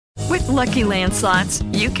Lucky Land Slots,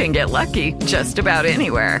 you can get lucky just about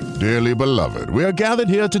anywhere. Dearly beloved, we are gathered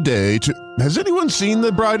here today to... Has anyone seen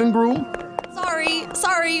the bride and groom?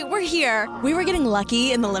 Sorry, we're here. We were getting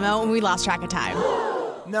lucky in the limo and we lost track of time.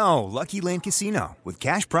 No, Lucky Land Casino, with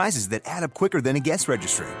cash prizes that add up quicker than a guest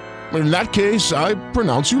registry. In that case, I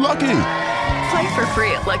pronounce you lucky. Play for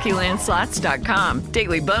free at LuckyLandSlots.com.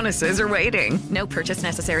 Daily bonuses are waiting. No purchase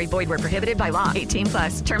necessary. Void where prohibited by law.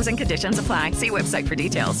 18+. Terms and conditions apply. See website for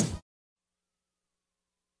details.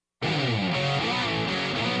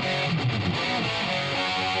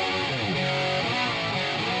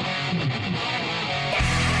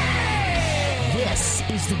 This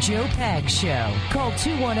is the Joe Pags Show. Call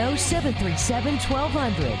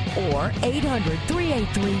 210-737-1200 or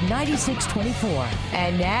 800-383-9624.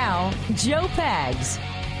 And now, Joe Pags.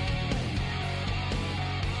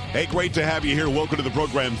 Hey, great to have you here. Welcome to the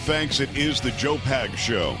program. Thanks. It is the Joe Pags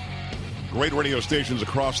Show. Great radio stations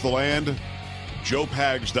across the land.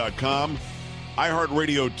 JoePags.com.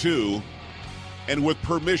 iHeartRadio 2. And with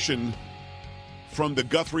permission from the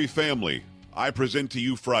Guthrie family, I present to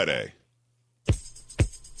you Friday.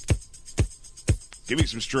 Give me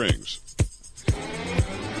some strings.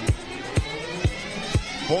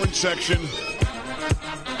 Horn section.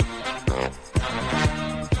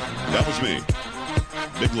 That was me.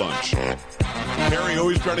 Big lunch. Perry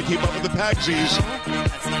always trying to keep up with the Pagsies.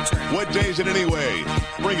 What day is it anyway?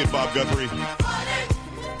 Bring it, Bob Guthrie.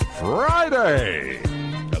 Friday.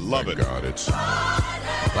 I love it.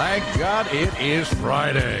 Thank God it is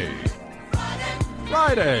Friday.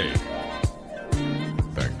 Friday.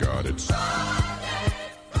 Thank God it's...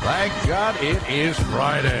 Thank God it is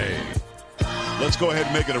Friday. Let's go ahead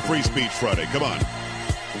and make it a free speech Friday. Come on.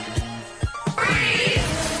 Free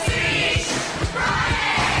speech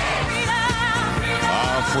Friday.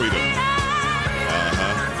 Freedom.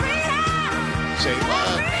 Say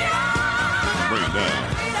what? Bring it down.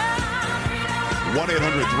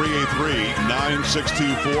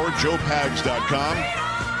 1-800-383-9624. JoePags.com.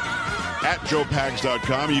 At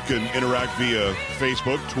JoePags.com. You can interact via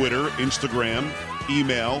Facebook, Twitter, Instagram,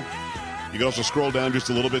 email. You can also scroll down just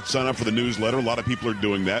a little bit, sign up for the newsletter. A lot of people are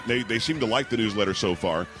doing that. They seem to like the newsletter so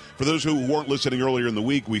far. For those who weren't listening earlier in the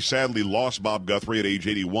week, we sadly lost Bob Guthrie at age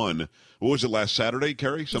 81. What was it, last Saturday,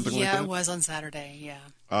 Carrie? Something like that? Yeah, it was on Saturday, yeah.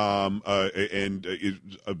 And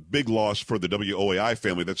a big loss for the WOAI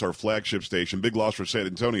family. That's our flagship station. Big loss for San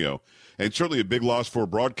Antonio. And certainly a big loss for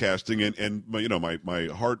broadcasting. And you know, my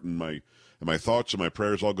heart and my thoughts and my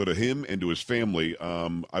prayers all go to him and to his family.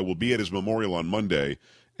 I will be at his memorial on Monday.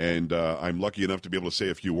 And I'm lucky enough to be able to say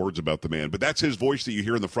a few words about the man. But that's his voice that you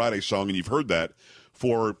hear in the Friday song, and you've heard that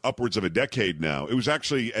for upwards of a decade now. It was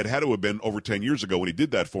actually, it had to have been over 10 years ago when he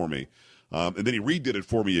did that for me. And then he redid it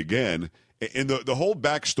for me again. And the whole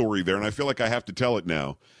backstory there, and I feel like I have to tell it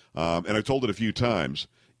now, and I've told it a few times,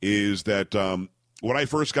 is that when I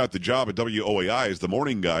first got the job at WOAI as the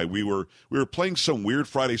morning guy, we were playing some weird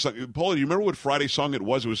Friday song. Paula, do you remember what Friday song it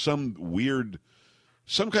was? It was some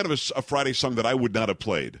kind of a Friday song that I would not have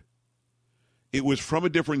played. It was from a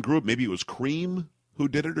different group. Maybe it was Cream who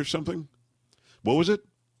did it or something. What was it?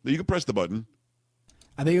 You can press the button.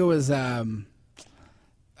 I think it was, I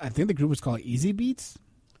think the group was called Easy Beats.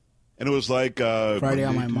 And it was like Friday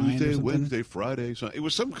on My Mind or something. Wednesday, Friday. So it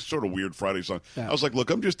was some sort of weird Friday song. Yeah. I was like, look,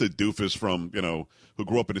 I'm just a doofus from, who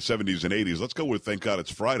grew up in the 70s and 80s. Let's go with Thank God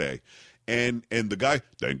It's Friday. And the guy,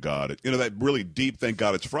 thank God, that really deep, thank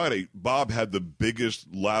God it's Friday. Bob had the biggest,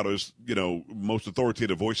 loudest, most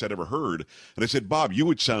authoritative voice I'd ever heard. And I said, Bob, you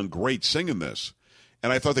would sound great singing this.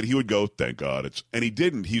 And I thought that he would go, thank God it's, and he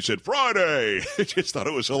didn't. He said, Friday. I just thought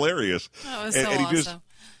it was hilarious. Oh, it was so awesome.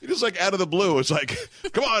 He just like out of the blue, it's like,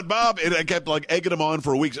 come on, Bob. And I kept like egging him on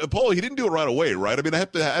for weeks. Paul, he didn't do it right away, right? I mean, I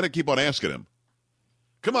had to keep on asking him.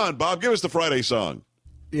 Come on, Bob, give us the Friday song.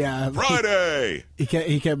 Yeah. Friday. He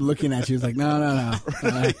kept looking at you. He was like, no.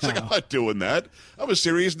 He's like, I'm not doing that. I'm a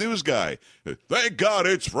serious news guy. Thank God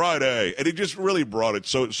it's Friday. And he just really brought it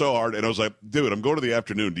so hard. And I was like, dude, I'm going to the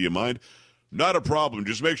afternoon. Do you mind? Not a problem.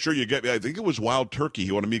 Just make sure you get me. I think it was wild turkey.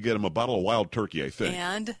 He wanted me to get him a bottle of wild turkey, I think.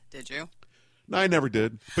 And did you? No, I never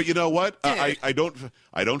did. But you know what? I don't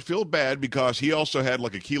feel bad because he also had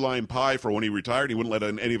like a key lime pie for when he retired. He wouldn't let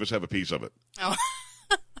any of us have a piece of it. Oh.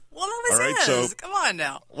 Well, that was all right, his. so, come on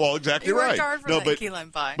now. Well, exactly you right. Worked hard for that key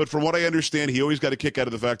lime pie. But from what I understand, he always got a kick out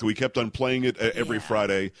of the fact that we kept on playing it every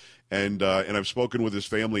Friday. And I've spoken with his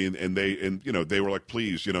family, and they were like,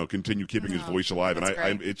 please, continue keeping his voice alive.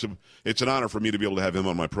 And it's an honor for me to be able to have him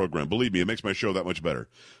on my program. Believe me, it makes my show that much better.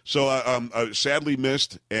 So sadly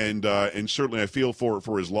missed, and certainly I feel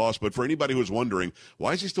for his loss. But for anybody who's wondering,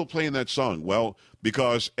 why is he still playing that song? Well,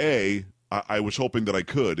 because A, I was hoping that I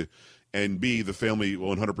could. And B, the family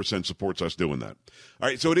 100% supports us doing that. All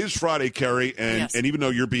right, so it is Friday, Carrie, and even though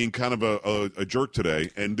you're being kind of a jerk today,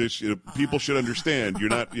 and this people should understand you're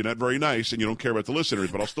not very nice and you don't care about the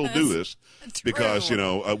listeners, but I'll still do this because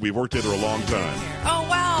we've worked together a long time. Oh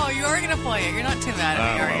wow, you are gonna play it. You're not too mad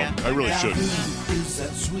at me, are you? I really shouldn't.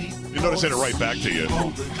 You notice I said it right back to you.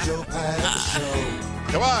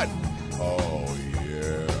 Come on. Oh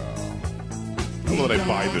yeah. I don't know that I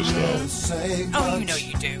buy this though. Oh, you know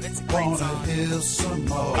you do. It's a great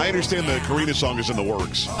song. I understand the Karina song is in the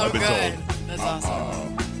works. Oh, I've been good. told. That's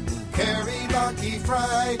awesome. Carrie Lucky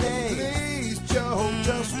Friday. Please, Joe,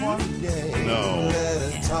 just one day. No.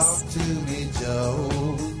 Let her talk to me, Joe.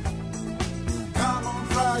 Come on,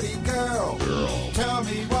 Friday, girl. Tell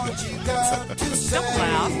me what you got to say. Don't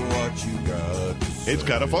laugh. What you got to say. It's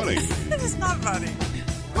kind of funny. It's not funny.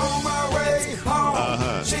 On my way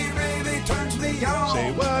home, she really turns me on.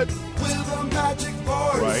 Say what? With a magic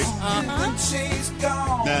voice. Right. And she's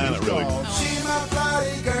gone. Nah, not really. She's my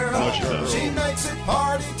Friday girl. No, she's not. She makes it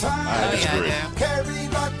party time. I disagree. Carrie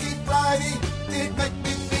Lucky Friday, it make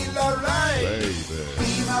me feel alright. Baby.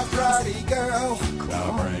 Be my Friday girl.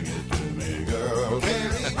 Now bring it to me, girl.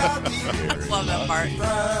 Carrie Lucky Love that part.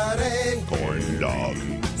 Friday. Corn dog.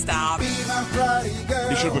 Stop. Be my Friday girl.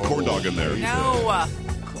 You should have put corn dog in there. No.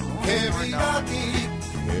 Carrie Lucky.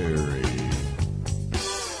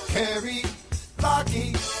 Carrie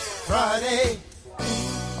Lucky Friday.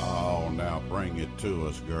 Oh, now bring it to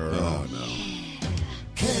us, girl. Oh, no.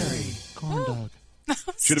 Carrie. Corn dog.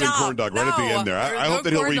 Should have been corn dog right at the end there. I hope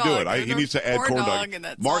that he'll redo it. He needs to add corn dog.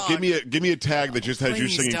 Mark, give me a tag that just has you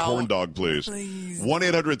singing corn dog, please.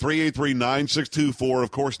 1-800-383-9624.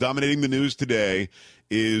 Of course, dominating the news today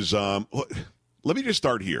is. Let me just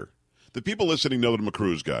start here. The people listening know that I'm a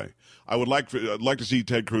Cruz guy. I'd like to see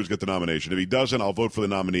Ted Cruz get the nomination. If he doesn't, I'll vote for the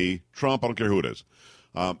nominee. Trump, I don't care who it is.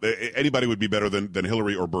 Anybody would be better than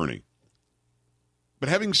Hillary or Bernie. But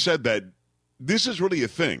having said that, this is really a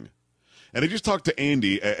thing. And I just talked to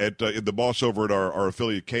Andy at the boss over at our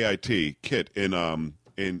affiliate Kit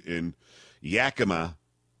in Yakima.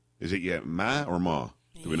 Is it Yakima or Ma?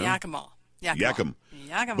 Do we know? Yakima.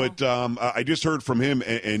 But I just heard from him,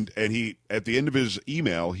 and he at the end of his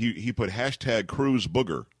email he put hashtag Cruz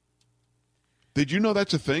Booger. Did you know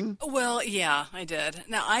that's a thing? Well, yeah, I did.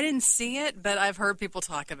 Now, I didn't see it, but I've heard people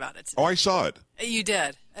talk about it today. Oh, I saw it. You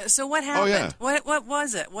did. So what happened? Oh, yeah. What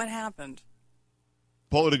was it? What happened?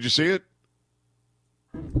 Paula, did you see it?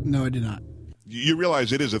 No, I did not. You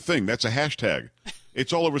realize it is a thing. That's a hashtag.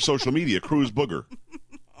 It's all over social media, Cruz Booger.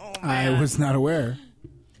 Oh, I was not aware.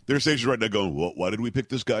 There are stations right now going, well, why did we pick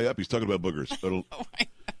this guy up? He's talking about boogers.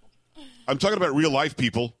 I'm talking about real life,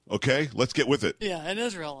 people, okay? Let's get with it. Yeah, it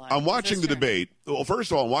is real life. I'm watching the debate. Well,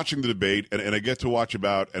 first of all, I'm watching the debate, and I get to watch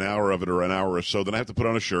about an hour of it or an hour or so. Then I have to put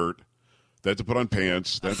on a shirt. Then I have to put on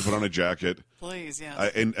pants. Then I have to put on a jacket. Please, yeah.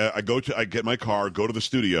 I get my car, go to the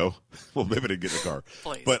studio. Well, maybe I didn't get in the car.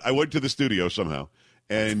 Please. But I went to the studio somehow.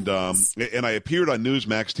 And I appeared on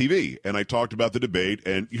Newsmax TV, and I talked about the debate,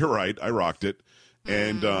 and you're right, I rocked it.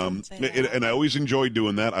 And and I always enjoy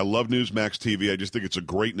doing that. I love Newsmax TV. I just think it's a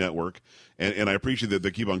great network, and I appreciate that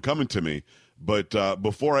they keep on coming to me. But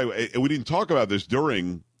before we didn't talk about this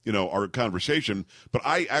during our conversation, but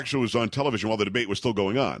I actually was on television while the debate was still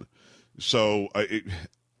going on. So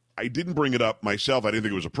I didn't bring it up myself. I didn't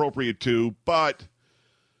think it was appropriate to, but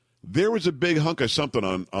there was a big hunk of something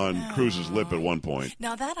on Cruz's lip at one point.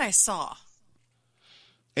 Now that I saw.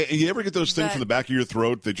 And you ever get those things from the back of your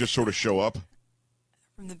throat that just sort of show up?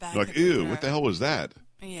 From the back. Like, ew, what the hell was that?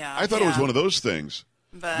 Yeah. I thought it was one of those things.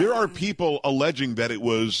 But, there are people alleging that it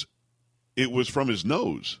was from his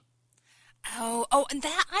nose. Oh, and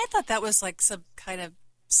that I thought that was like some kind of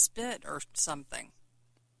spit or something.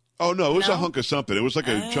 Oh no, it was a hunk of something. It was like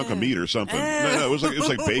a chunk of meat or something. No, it was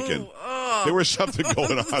like bacon. There was something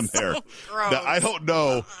going on there. Now, I don't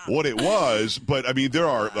know what it was, but I mean, there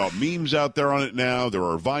are memes out there on it now. There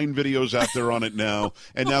are Vine videos out there on it now,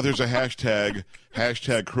 and now there's a hashtag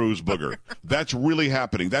Cruz Booger. That's really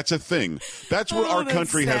happening. That's a thing. That's what our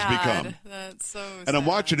country has become. That's so sad. And I'm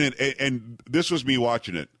watching it, and this was me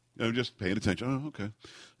watching it. I'm just paying attention. Oh, okay.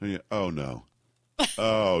 Oh no.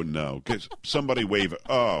 Oh no! Somebody wave it.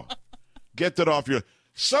 Oh, get that off your.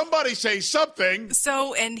 Somebody say something.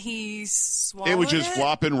 So, and he swallowed it. It was just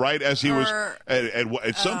flopping right as he was.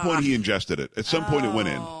 At some point, he ingested it. At some point, it went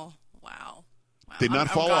in. Wow! Did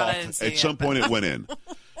not fall off. At some point, it went in.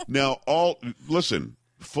 Now, listen.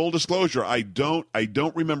 Full disclosure: I don't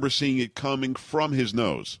remember seeing it coming from his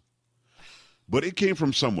nose, but it came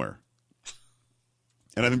from somewhere,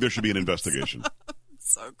 and I think there should be an investigation.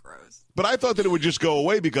 So gross. But I thought that it would just go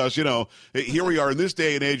away because, here we are in this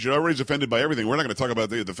day and age, and everybody's offended by everything. We're not going to talk about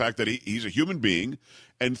the fact that he's a human being,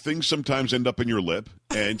 and things sometimes end up in your lip,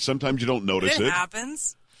 and sometimes you don't notice it. It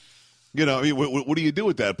happens. What do you do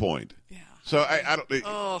at that point? Yeah. So I don't.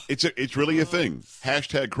 It's really a thing.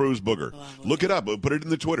 Hashtag Cruise Booger. Lovely. Look it up. Put it in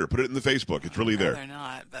the Twitter. Put it in the Facebook. It's really there. They're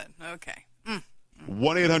not, but okay.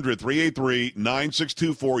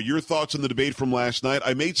 1-800-383-9624. Your thoughts on the debate from last night.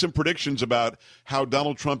 I made some predictions about how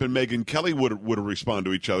Donald Trump and Megyn Kelly would respond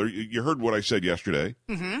to each other. You heard what I said yesterday.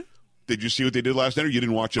 Mm-hmm. Did you see what they did last night, or you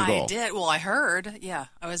didn't watch it at all? I did. Well, I heard. Yeah,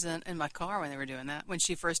 I was in my car when they were doing that. When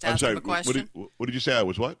she first asked him a question. What did you say? I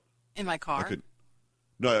was what? In my car.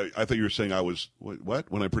 No, I thought you were saying I was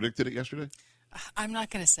what when I predicted it yesterday. I'm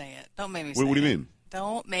not going to say it. Don't make me say it. What do you mean?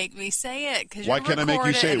 Don't make me say it, because why can't I make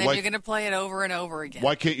you say it? And then you're going to play it over and over again.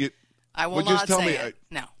 Why can't you? I will not say it.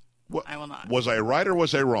 No, I will not. Was I right or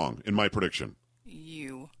was I wrong in my prediction?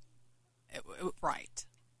 Right.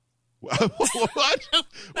 What? What was that?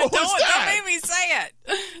 Don't make me say it.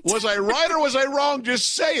 Was I right or was I wrong?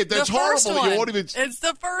 Just say it. That's horrible. One. You won't even. It's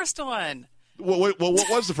the first one. Well, what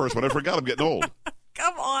was the first one? I forgot. I'm getting old.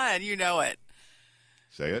 Come on, you know it.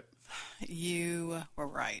 Say it. You were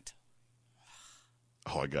right.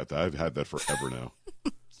 Oh, I got that. I've had that forever now.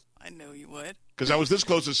 I know you would. Because I was this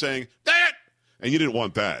close to saying, dang it! And you didn't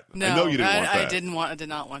want that. No, I know you didn't want that. I did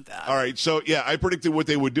not want that. All right, so, yeah, I predicted what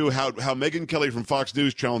they would do, how Megyn Kelly from Fox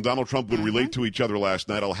News Channel and Donald Trump would relate to each other last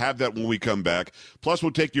night. I'll have that when we come back. Plus,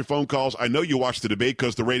 we'll take your phone calls. I know you watched the debate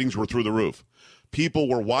because the ratings were through the roof. People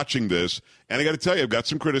were watching this, and I got to tell you, I've got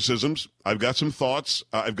some criticisms. I've got some thoughts.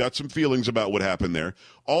 I've got some feelings about what happened there.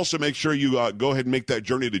 Also, make sure you go ahead and make that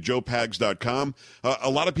journey to joepags.com. A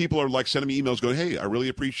lot of people are sending me emails going, hey, I really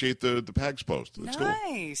appreciate the Pags post. That's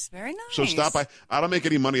nice. Cool. Very nice. So stop. I don't make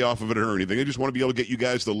any money off of it or anything. I just want to be able to get you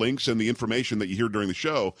guys the links and the information that you hear during the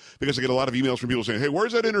show, because I get a lot of emails from people saying, hey,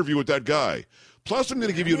 where's that interview with that guy? Plus, I'm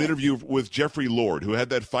going to give you an interview with Jeffrey Lord, who had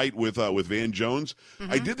that fight with Van Jones.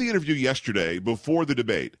 I did the interview yesterday before the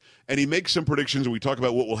debate, and he makes some predictions, and we talk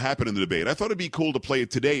about what will happen in the debate. I thought it'd be cool to play it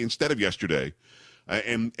today instead of yesterday,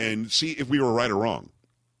 and see if we were right or wrong.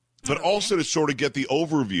 But also to sort of get the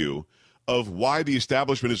overview of why the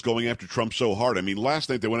establishment is going after Trump so hard. I mean, last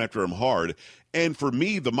night they went after him hard, and for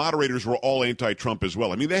me, the moderators were all anti-Trump as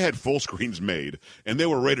well. I mean, they had full screens made, and they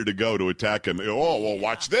were ready to go to attack him. Oh, well,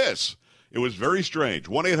 watch this. It was very strange.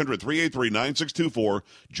 1-800-383-9624,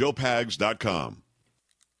 joepags.com.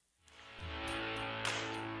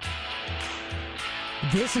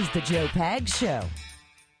 This is the Joe Pags Show.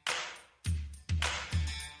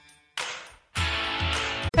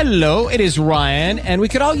 Hello, it is Ryan, and we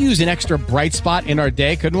could all use an extra bright spot in our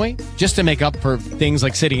day, couldn't we? Just to make up for things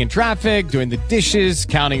like sitting in traffic, doing the dishes,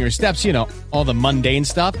 counting your steps, all the mundane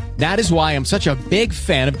stuff. That is why I'm such a big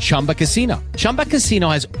fan of Chumba Casino. Chumba Casino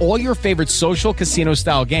has all your favorite social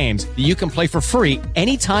casino-style games that you can play for free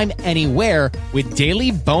anytime, anywhere with daily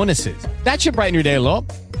bonuses. That should brighten your day a little.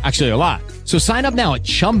 Actually, a lot. So sign up now at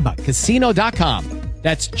ChumbaCasino.com.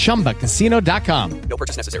 That's ChumbaCasino.com. No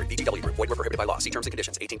purchase necessary. VGW Group. Void where prohibited by law. See terms and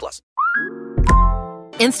conditions. 18+.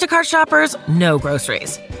 Instacart shoppers know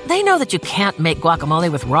groceries. They know that you can't make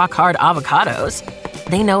guacamole with rock-hard avocados.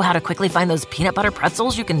 They know how to quickly find those peanut butter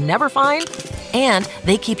pretzels you can never find. And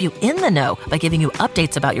they keep you in the know by giving you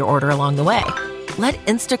updates about your order along the way. Let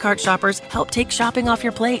Instacart shoppers help take shopping off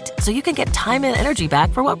your plate so you can get time and energy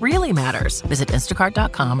back for what really matters. Visit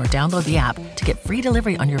instacart.com or download the app to get free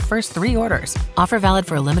delivery on your first 3 orders. Offer valid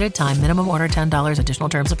for a limited time. Minimum order $10. Additional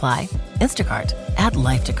terms apply. Instacart. Add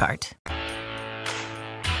life to cart.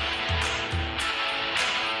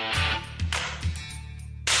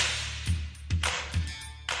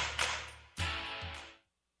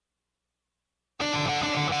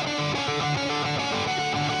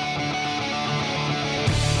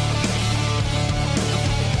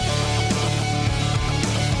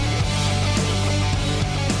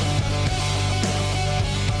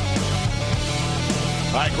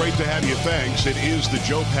 Great to have you. Thanks. It is the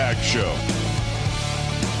Joe Pags Show.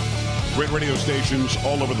 Great radio stations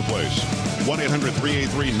all over the place.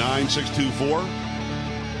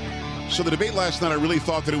 1-800-383-9624. So the debate last night, I really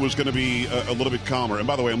thought that it was going to be a little bit calmer. And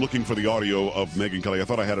by the way, I'm looking for the audio of Megyn Kelly. I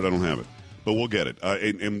thought I had it. I don't have it. But we'll get it.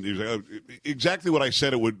 And exactly what I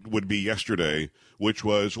said it would be yesterday, which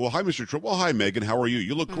was, well, hi, Mr. Trump. Well, hi, Megyn. How are you?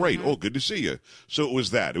 You look great. Oh, good to see you. So it was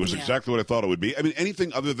that. It was exactly what I thought it would be. I mean,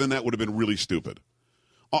 anything other than that would have been really stupid.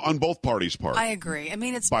 On both parties' part. I agree. I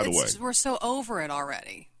mean, by the way, we're so over it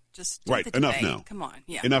already. Just right. Enough now. Come on.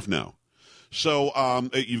 Yeah. Enough now. So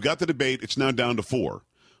you've got the debate. It's now down to 4.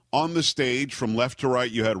 On the stage, from left to right,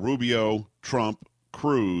 you had Rubio, Trump,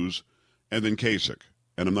 Cruz, and then Kasich.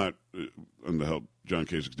 and I'm not on the help John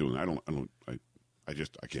Kasich's doing. I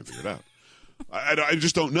can't figure it out. I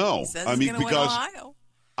just don't know. He says I mean, he's gonna because win Ohio.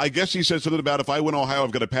 I guess he said something about if I win Ohio,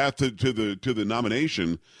 I've got a path to the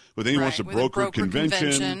nomination. But then he wants a brokered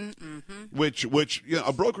convention. Mm-hmm. Which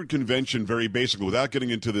a brokered convention, very basically, without getting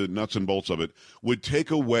into the nuts and bolts of it, would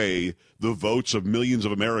take away the votes of millions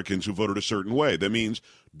of Americans who voted a certain way. That means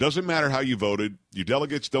doesn't matter how you voted, your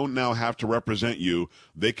delegates don't now have to represent you.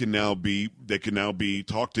 They can now be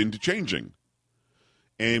talked into changing.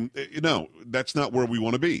 And that's not where we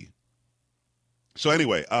want to be. So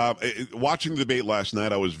anyway, watching the debate last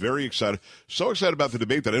night, I was very excited. So excited about the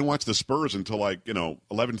debate that I didn't watch the Spurs until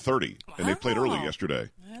 11:30, and they played early yesterday.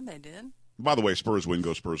 Yeah, they did. By the way, Spurs win,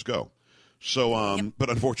 go Spurs go. So, but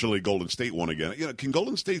unfortunately, Golden State won again. Can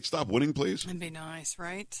Golden State stop winning, please? It'd be nice,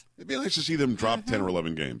 right? It'd be nice to see them drop 10 or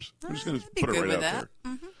 11 games. I'm just going to put it right out there.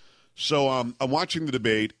 Mm-hmm. So I'm watching the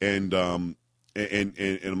debate, and I'm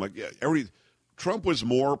like, Trump was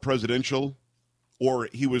more presidential. Or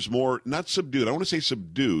he was more, not subdued, I don't want to say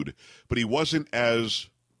subdued, but he wasn't as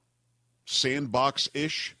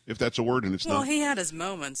sandbox-ish, if that's a word, and it's not. Well, he had his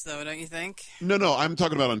moments, though, don't you think? No, I'm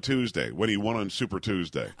talking about on Tuesday, when he won on Super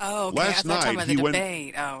Tuesday. Oh, okay. Last night, he went,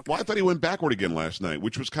 debate. Oh, okay. Well, I thought he went backward again last night,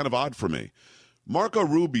 which was kind of odd for me. Marco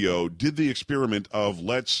Rubio did the experiment of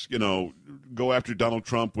let's, go after Donald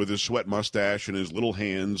Trump with his sweat mustache and his little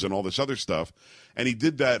hands and all this other stuff. And he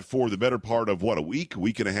did that for the better part of, a week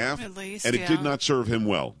and a half? At least, and it did not serve him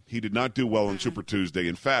well. He did not do well on Super Tuesday.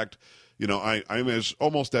 In fact, I'm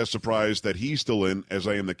almost as surprised that he's still in as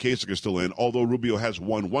I am that Kasich is still in, although Rubio has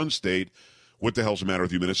won one state. What the hell's the matter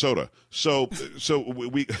with you, Minnesota? So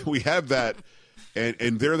we have that,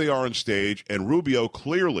 and there they are on stage, and Rubio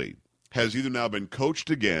clearly has either now been coached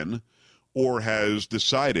again or has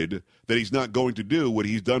decided that he's not going to do what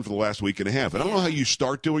he's done for the last week and a half. And I don't know how you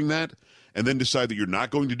start doing that and then decide that you're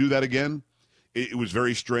not going to do that again. It was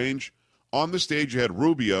very strange. On the stage, you had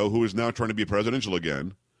Rubio, who is now trying to be presidential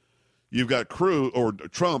again. You've got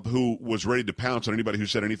Trump, who was ready to pounce on anybody who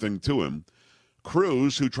said anything to him.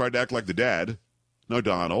 Cruz, who tried to act like the dad. Now,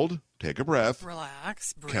 Donald, take a breath.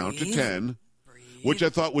 Relax. Breathe. Count to 10, which I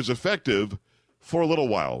thought was effective for a little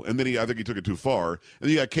while, and then I think he took it too far. And then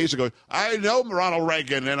you got Kasich going, I know Ronald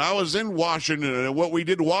Reagan, and I was in Washington, and what we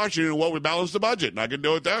did in Washington, and what we balanced the budget, and I can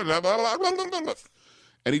do it there.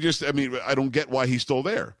 And he just, I don't get why he's still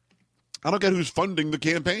there. I don't get who's funding the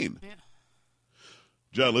campaign. Yeah.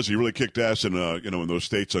 John, listen, you really kicked ass in those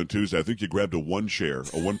states on Tuesday. I think you grabbed a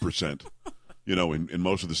 1%. In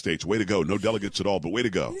most of the states. Way to go. No delegates at all, but way to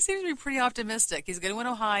go. He seems to be pretty optimistic. He's going to win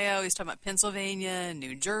Ohio. He's talking about Pennsylvania,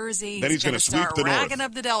 New Jersey. Then he's going to start sweep the racking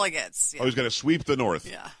North. up the delegates. Yeah. Oh, he's going to sweep the North.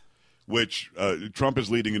 Yeah. Which Trump is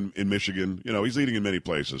leading in Michigan. He's leading in many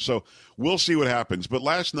places. So we'll see what happens. But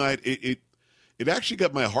last night, it actually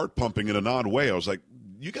got my heart pumping in an odd way. I was like,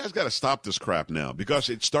 you guys got to stop this crap now, because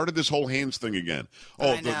it started this whole hands thing again.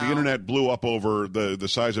 Oh, the internet blew up over the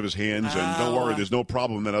size of his hands, and don't worry, there's no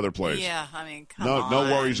problem in that other place. Yeah, come on. No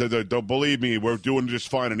worries. Don't believe me. We're doing just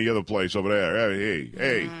fine in the other place over there.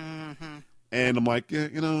 Hey. Mm-hmm. And I'm like,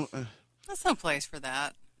 there's no place for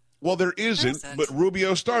that. Well, there isn't, but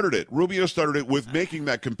Rubio started it. Rubio started it with making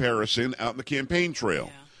that comparison out in the campaign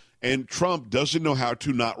trail. Yeah. And Trump doesn't know how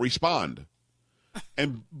to not respond.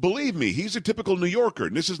 And believe me, he's a typical New Yorker,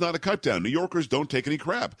 and this is not a cut down. New Yorkers don't take any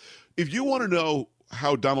crap. If you want to know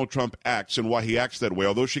how Donald Trump acts and why he acts that way,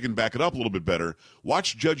 although she can back it up a little bit better,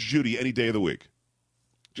 watch Judge Judy any day of the week.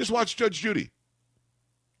 Just watch Judge Judy.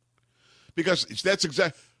 Because that's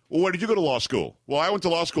exactly... Well, where did you go to law school? Well, I went to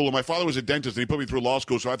law school, and my father was a dentist, and he put me through law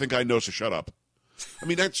school, so I think I know, so shut up.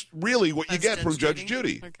 That's really what you get from Judge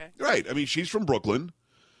Judy. Okay. Right. She's from Brooklyn.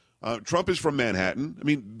 Trump is from Manhattan.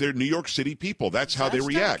 They're New York City people. That's how they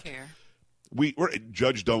react. Don't care. We're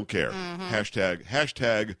Judge don't care. Mm-hmm.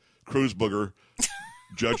 Hashtag Cruz Booger.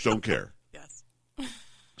 Judge don't care. Yes.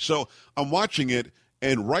 So I'm watching it,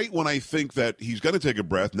 and right when I think that he's going to take a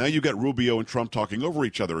breath, now you got Rubio and Trump talking over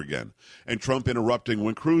each other again, and Trump interrupting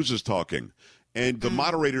when Cruz is talking. And the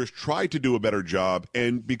moderators tried to do a better job,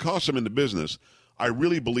 and because I'm in the business, I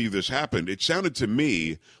really believe this happened. It sounded to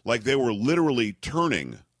me like they were literally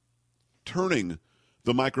turning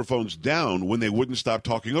the microphones down when they wouldn't stop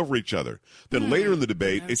talking over each other. Then later in the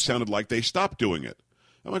debate, it sounded like they stopped doing it.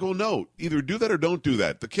 I'm like, well, no, either do that or don't do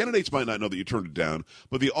that. The candidates might not know that you turned it down,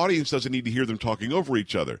 but the audience doesn't need to hear them talking over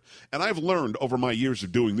each other. And I've learned over my years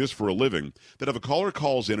of doing this for a living that if a caller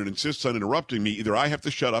calls in and insists on interrupting me, either I have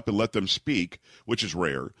to shut up and let them speak, which is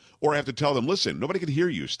rare, or I have to tell them, listen, nobody can hear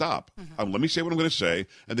you. Stop. Let me say what I'm going to say,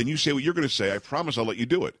 and then you say what you're going to say. I promise I'll let you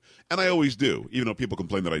do it. And I always do. Even though people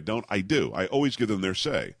complain that I don't, I do. I always give them their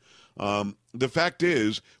say. The fact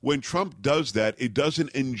is, when Trump does that, it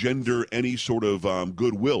doesn't engender any sort of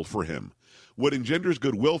goodwill for him. What engenders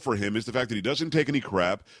goodwill for him is the fact that he doesn't take any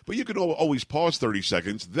crap, but you can always pause 30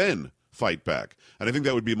 seconds, then fight back. And I think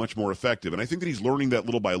that would be much more effective. And I think that he's learning that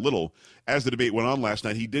little by little. As the debate went on last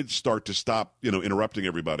night, he did start to stop, interrupting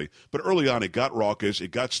everybody. But early on, it got raucous,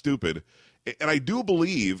 it got stupid. And I do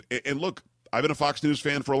believe, and look, I've been a Fox News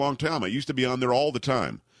fan for a long time. I used to be on there all the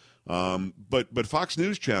time. But Fox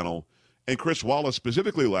News Channel and Chris Wallace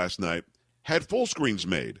specifically last night had full screens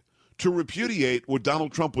made to repudiate what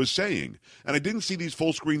Donald Trump was saying. And I didn't see these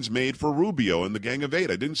full screens made for Rubio and the Gang of Eight.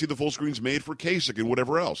 I didn't see the full screens made for Kasich and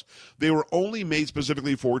whatever else. They were only made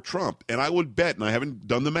specifically for Trump. And I would bet, and I haven't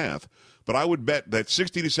done the math, but I would bet that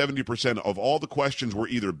 60 to 70% of all the questions were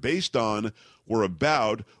either based on, were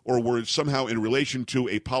about, or were somehow in relation to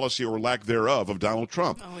a policy or lack thereof of Donald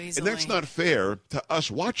Trump. Oh, and that's not fair to us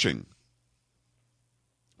watching.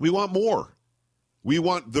 We want more. We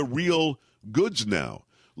want the real goods now.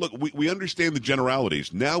 Look, we understand the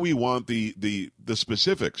generalities. Now we want the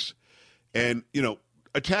specifics. And,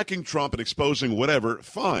 attacking Trump and exposing whatever,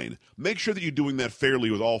 fine. Make sure that you're doing that fairly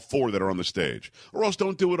with all four that are on the stage, or else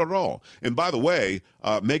don't do it at all. And by the way,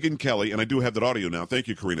 Megyn Kelly, and I do have that audio now. Thank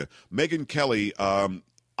you, Karina. Megyn Kelly,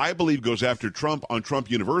 I believe, goes after Trump on Trump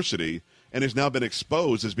University and has now been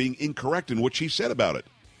exposed as being incorrect in what she said about it.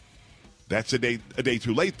 That's a day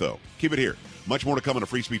too late, though. Keep it here. Much more to come on a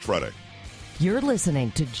Free Speech Friday. You're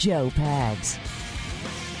listening to Joe Pags.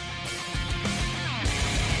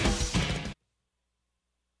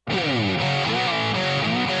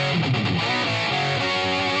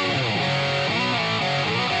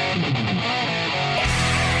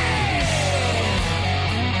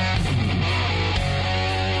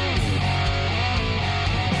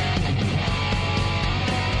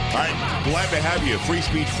 Glad to have you. Free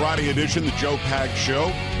Speech Friday edition, the Joe Pags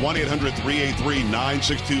Show.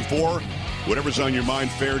 1-800-383-9624. Whatever's on your mind,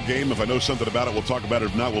 fair game. If I know something about it, we'll talk about it.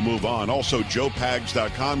 If not, we'll move on. Also,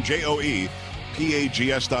 joepags.com,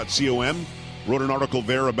 JOEPAGS.com. Wrote an article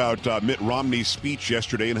there about Mitt Romney's speech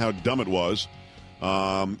yesterday and how dumb it was.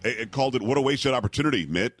 It called it, "What a Wasted Opportunity,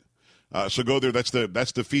 Mitt." So go there. That's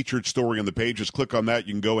the featured story on the page. Just click on that.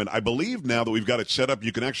 You can go in. I believe now that we've got it set up,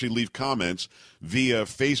 you can actually leave comments via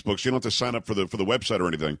Facebook, so you don't have to sign up for the website or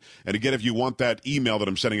anything. And again, if you want that email that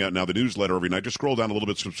I'm sending out now, the newsletter every night, just scroll down a little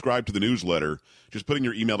bit, subscribe to the newsletter. Just put in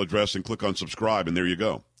your email address and click on subscribe, and there you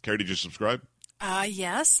go. Carrie, did you subscribe?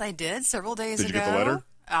 Yes, I did several days ago. Did you get the letter?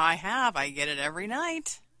 I have. I get it every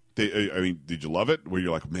night. Did you love it? Where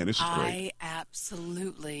you're like, man, this is great. I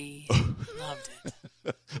absolutely loved it.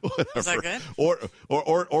 Whatever. Is that good?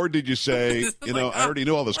 Or did you say, I already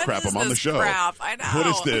knew all this crap. I'm on the show. Crap? I know. What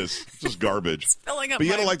is this? This is garbage. It's filling up but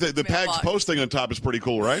you my like the Pags posting on top is pretty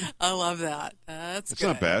cool, right? I love that. It's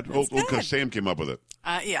not bad. Well, because Sam came up with it.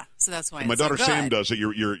 Yeah, so that's why. If my daughter Sam does it,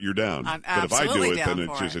 you're down. I'm but if I do it, then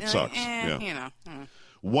it sucks.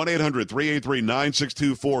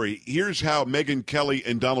 1-800-383-9624. Here's how Megyn Kelly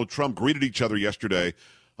and Donald Trump greeted each other yesterday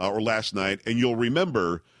or last night, and you'll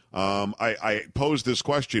remember. I posed this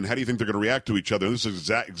question: how do you think they're going to react to each other? And this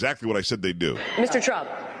is exactly what I said they'd do. Mr. Trump,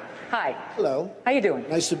 hi. Hello. How you doing?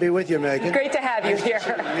 Nice to be with you, Megyn. Great to have you here.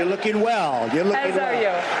 You're looking well. As are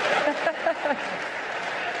you.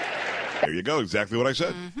 There you go. Exactly what I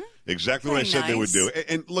said. Mm-hmm. Exactly what I said they would do.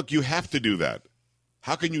 And look, you have to do that.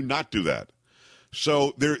 How can you not do that?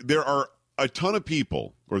 So there are a ton of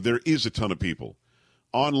people, or there is a ton of people,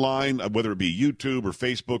 online, whether it be YouTube or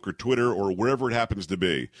Facebook or Twitter or wherever it happens to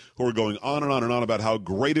be, who are going on and on and on about how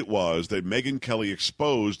great it was that Megyn Kelly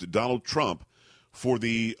exposed Donald Trump for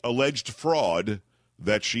the alleged fraud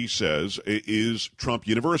that she says is Trump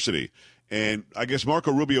University. And I guess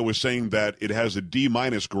Marco Rubio was saying that it has a D-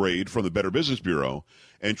 grade from the Better Business Bureau,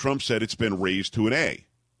 and Trump said it's been raised to an A.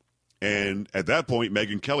 And at that point,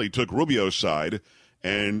 Megyn Kelly took Rubio's side,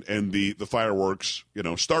 and the fireworks,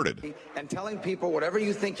 started. And telling people whatever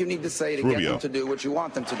you think you need to say to get them to do what you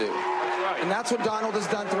want them to do. And that's what Donald has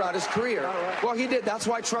done throughout his career. Well, he did. That's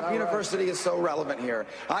why Trump University is so relevant here.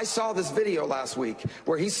 I saw this video last week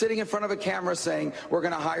where he's sitting in front of a camera saying, we're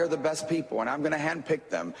going to hire the best people, and I'm going to handpick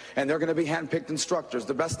them. And they're going to be handpicked instructors,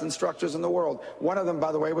 the best instructors in the world. One of them,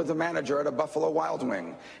 by the way, was the manager at a Buffalo Wild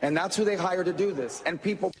Wing. And that's who they hired to do this. And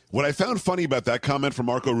people... What I found funny about that comment from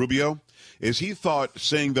Marco Rubio is he thought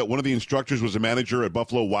saying that one of the instructors was a manager at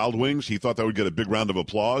Buffalo Wild Wings, he thought that would get a big round of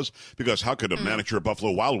applause because how could a manager at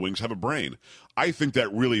Buffalo Wild Wings have a brain? I think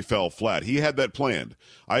that really fell flat. He had that planned.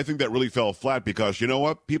 I think that really fell flat because, you know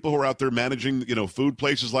what? People who are out there managing, food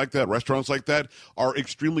places like that, restaurants like that, are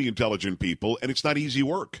extremely intelligent people, and it's not easy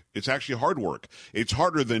work. It's actually hard work. It's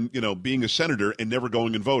harder than, being a senator and never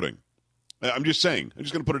going and voting. I'm just saying. I'm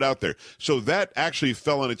just going to put it out there. So that actually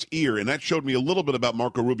fell on its ear, and that showed me a little bit about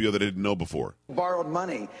Marco Rubio that I didn't know before. Borrowed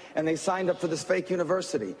money, and they signed up for this fake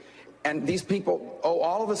university. And these people owe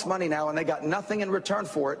all of us money now, and they got nothing in return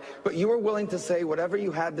for it. But you were willing to say whatever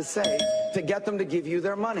you had to say to get them to give you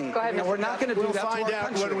their money. Go ahead, and we're not going to do that to our We'll find out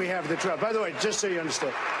country. when we have the trial. By the way, just so you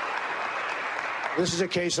understand, this is a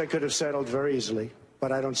case I could have settled very easily,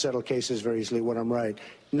 but I don't settle cases very easily when I'm right.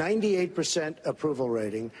 98% approval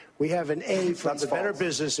rating. We have an A from the Better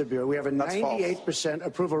Business Bureau. We have a 98%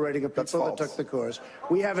 approval rating of people that took the course.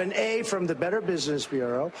 We have an A from the Better Business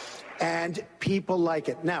Bureau, and people like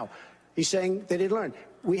it. Now, he's saying they didn't learn.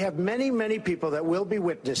 We have many, many people that will be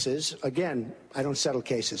witnesses. Again, I don't settle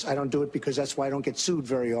cases. I don't do it because that's why I don't get sued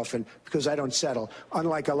very often, because I don't settle,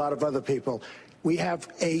 unlike a lot of other people. We have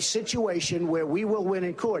a situation where we will win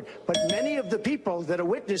in court, but many of the people that are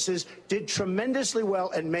witnesses did tremendously well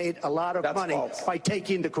and made a lot of money by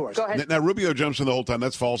taking the course. Go ahead. Now, Rubio jumps in the whole time.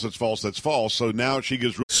 That's false, that's false, that's false. So now she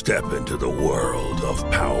gives... Step into the world of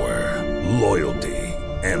power, loyalty,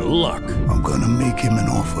 and luck. I'm going to make him an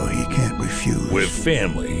offer he can't refuse. With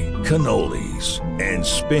family, cannolis, and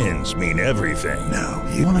spins mean everything. Now,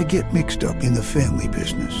 you want to get mixed up in the family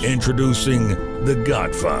business. Introducing The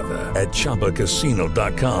Godfather at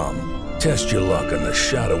ChumbaCasino.com. Test your luck in the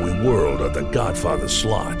shadowy world of The Godfather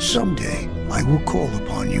slot. Someday, I will call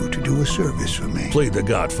upon you to do a service for me. Play The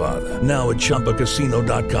Godfather now at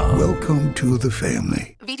ChumbaCasino.com. Welcome to the family.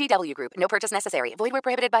 VGW Group. No purchase necessary. Void where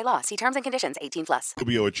prohibited by law. See terms and conditions. 18+.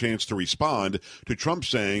 Rubio a chance to respond to Trump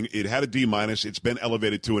saying it had a D-. It's been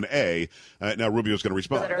elevated to an A. Now Rubio's going to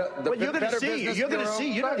respond. Well, you're going to see. You're going to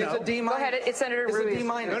see. You don't know. It's a D-. Go ahead. It's Senator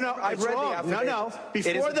Rubio. No, I've read the affidavit. No.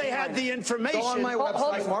 Before they had the information. Go on my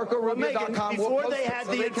website, MarcoRubio.com. Before they had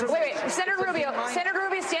the information. Wait. Senator Rubio,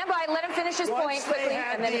 stand by. Let him finish his point quickly,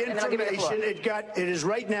 and then I'll give you the floor. It is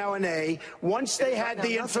right now an A. Once they had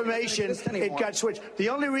the information, it got switched. The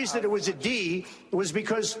only reason it was a D was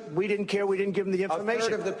because we didn't care. We didn't give them the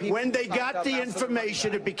information. When they got the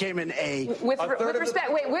information, it became an A. With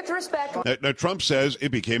respect. Now Trump says it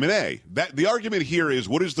became an A. The argument here is,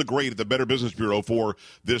 what is the grade at the Better Business Bureau for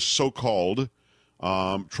this so-called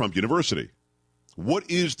Trump University? What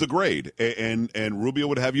is the grade? And Rubio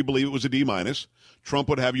would have you believe it was a D-. Trump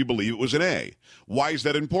would have you believe it was an A. Why is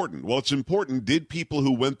that important? Well, it's important. Did people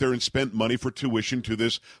who went there and spent money for tuition to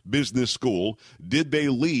this business school, did they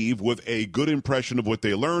leave with a good impression of what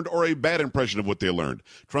they learned or a bad impression of what they learned?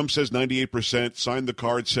 Trump says 98%, signed the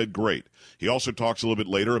card, said great. He also talks a little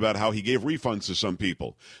bit later about how he gave refunds to some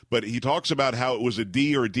people. But he talks about how it was a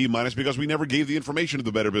D or a D- because we never gave the information to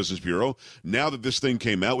the Better Business Bureau. Now that this thing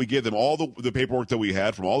came out, we gave them all the paperwork that we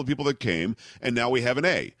had from all the people that came, and now we have an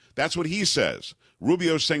A. That's what he says.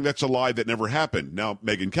 Rubio's saying that's a lie that never happened. Now,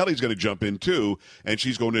 Megyn Kelly's going to jump in, too, and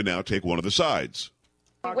she's going to now take one of the sides.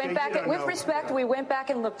 We went back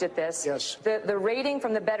and looked at this. Yes. The rating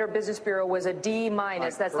from the Better Business Bureau was a D-.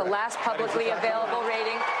 That's the last publicly available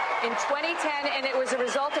rating in 2010, and it was a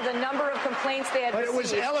result of the number of complaints they had received. But it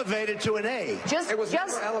was elevated to an A.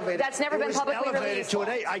 That's never been publicly elevated to an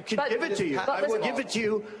A. I could give it to you. I will give it to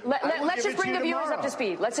you. Let's just bring the viewers up to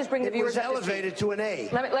speed. Let's just bring the viewers up to speed. It was elevated to an A.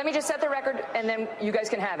 Let me just set the record, and then you guys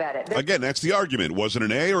can have at it. Again, that's the argument. Was it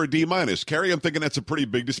an A or a D-? Carrie, I'm thinking that's a pretty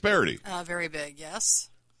big disparity. Very big, yes.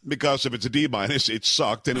 Because if it's a D-, it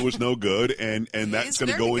sucked and it was no good, and that's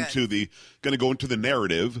going to go into the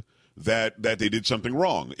narrative that they did something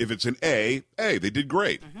wrong. If it's an A, they did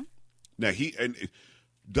great. Mm-hmm. Now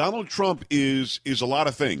Donald Trump is a lot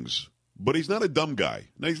of things, but he's not a dumb guy.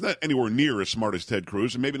 Now, he's not anywhere near as smart as Ted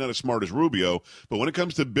Cruz, and maybe not as smart as Rubio. But when it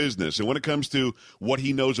comes to business and when it comes to what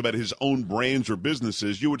he knows about his own brands or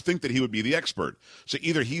businesses, you would think that he would be the expert. So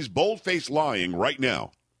either he's bold-faced lying right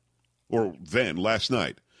now, or then last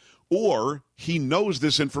night, or he knows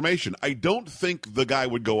this information. I don't think the guy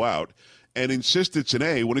would go out and insist it's an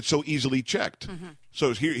A when it's so easily checked. Mm-hmm.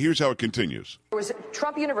 So here's how it continues. There was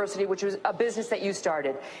Trump University, which was a business that you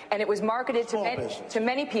started, and it was marketed to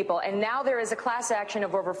many people, and now there is a class action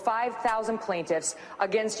of over 5,000 plaintiffs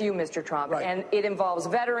against you, Mr. Trump. Right. And it involves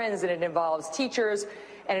veterans, and it involves teachers,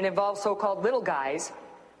 and it involves so-called little guys.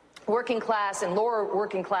 working class and lower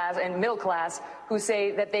working class and middle class who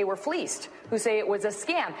say that they were fleeced, who say it was a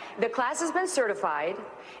scam. The class has been certified,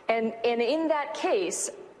 and in that case,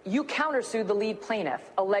 you countersued the lead plaintiff,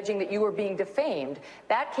 alleging that you were being defamed.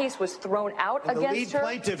 That case was thrown out against her. The lead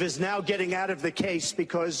plaintiff is now getting out of the case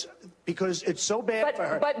because it's so bad for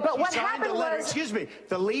her. But what happened was... Excuse me.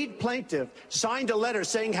 The lead plaintiff signed a letter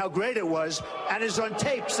saying how great it was and is on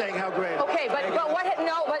tape saying how great it was. Okay,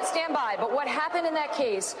 but stand by. But what happened in that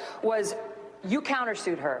case was you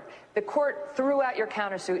countersued her. The court threw out your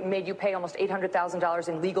countersuit and made you pay almost $800,000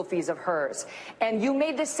 in legal fees of hers. And you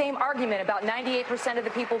made this same argument about 98% of the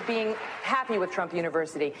people being happy with Trump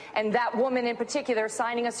University. And that woman in particular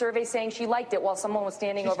signing a survey saying she liked it while someone was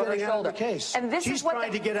standing over her shoulder. And this is what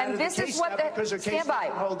This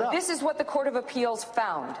is what the Court of Appeals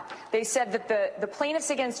found. They said that the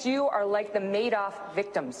plaintiffs against you are like the Madoff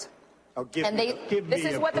victims. This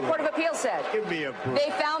is what the Court of Appeals said. Give me a break.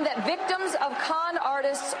 They found that victims of con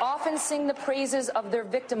artists often sing the praises of their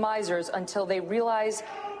victimizers until they realize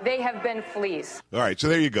they have been fleeced. All right, so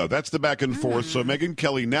there you go. That's the back and forth. So Megyn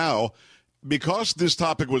Kelly now, because this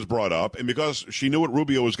topic was brought up and because she knew what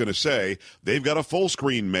Rubio was going to say, they've got a full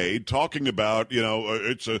screen made talking about,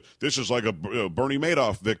 this is like a Bernie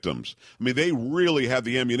Madoff victims. I mean, they really had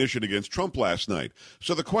the ammunition against Trump last night.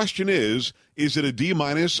 So the question is it a D-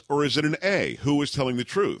 or is it an A? Who is telling the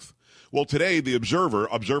truth? Well, today, the Observer,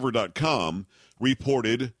 observer.com,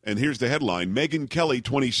 reported, and here's the headline, Megyn Kelly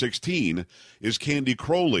 2016 is Candy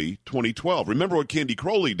Crowley 2012. Remember what Candy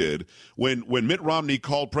Crowley did when Mitt Romney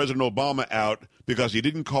called President Obama out because he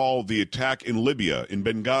didn't call the attack in Libya, in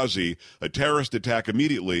Benghazi, a terrorist attack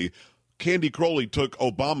immediately. Candy Crowley took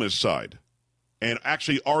Obama's side and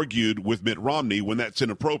actually argued with Mitt Romney when that's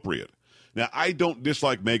inappropriate. Now, I don't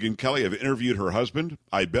dislike Megyn Kelly. I've interviewed her husband.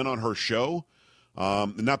 I've been on her show.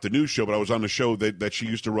 Not the news show, but I was on the show that she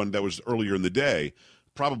used to run that was earlier in the day,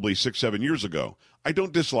 probably 6-7 years ago. I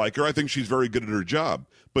don't dislike her. I think she's very good at her job.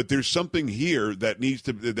 But there's something here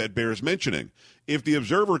that bears mentioning. If the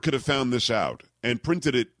Observer could have found this out and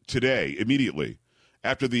printed it today, immediately,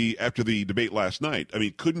 after the debate last night, I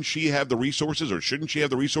mean, couldn't she have the resources, or shouldn't she have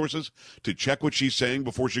the resources to check what she's saying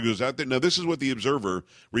before she goes out there? Now, this is what the Observer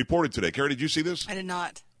reported today. Carrie, did you see this? I did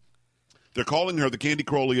not. They're calling her the Candy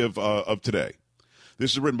Crowley of today.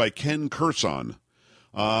 This is written by Ken Curson.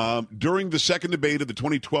 During the second debate of the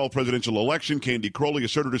 2012 presidential election, Candy Crowley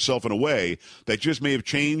asserted herself in a way that just may have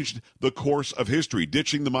changed the course of history,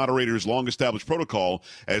 ditching the moderator's long-established protocol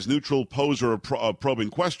as neutral poser of probing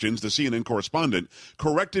questions. The CNN correspondent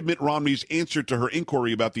corrected Mitt Romney's answer to her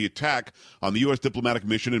inquiry about the attack on the U.S. diplomatic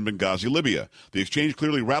mission in Benghazi, Libya. The exchange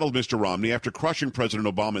clearly rattled Mr. Romney. After crushing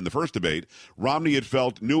President Obama in the first debate, Romney had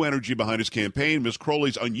felt new energy behind his campaign. Ms.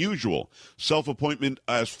 Crowley's unusual self-appointment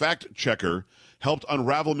as fact-checker helped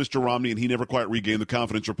unravel Mr. Romney, and he never quite regained the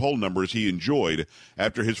confidence or poll numbers he enjoyed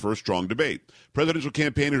after his first strong debate. Presidential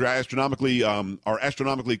campaigns are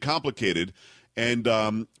astronomically complicated, and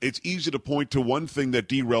it's easy to point to one thing that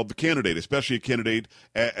derailed the candidate, especially a candidate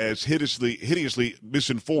as hideously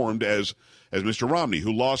misinformed as Mr. Romney,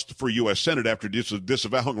 who lost for U.S. Senate after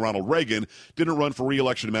disavowing Ronald Reagan, didn't run for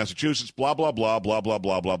re-election in Massachusetts, blah, blah, blah, blah, blah,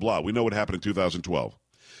 blah, blah, blah. We know what happened in 2012.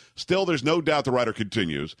 Still, there's no doubt, the writer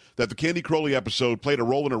continues, that the Candy Crowley episode played a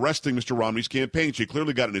role in arresting Mr. Romney's campaign. She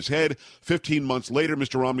clearly got in his head. 15 months later,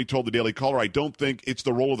 Mr. Romney told the Daily Caller, I don't think it's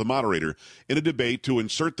the role of the moderator in a debate to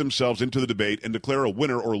insert themselves into the debate and declare a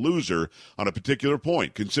winner or loser on a particular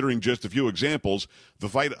point. Considering just a few examples, the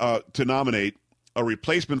fight to nominate a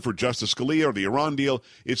replacement for Justice Scalia or the Iran deal,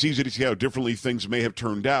 it's easy to see how differently things may have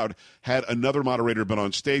turned out had another moderator been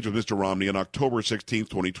on stage with Mr. Romney on October 16,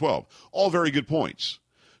 2012. All very good points.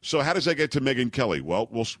 So how does that get to Megyn Kelly? Well,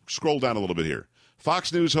 we'll scroll down a little bit here.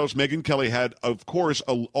 Fox News host Megyn Kelly had, of course,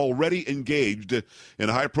 already engaged in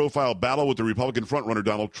a high-profile battle with the Republican frontrunner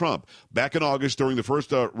Donald Trump. Back in August, during the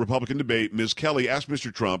first Republican debate, Ms. Kelly asked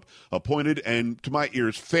Mr. Trump a pointed and, to my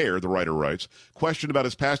ears, fair, the writer writes, question about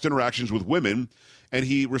his past interactions with women, and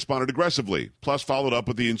he responded aggressively, plus followed up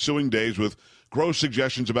with the ensuing days with gross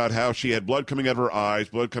suggestions about how she had blood coming out of her eyes,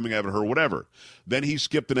 blood coming out of her, whatever. Then he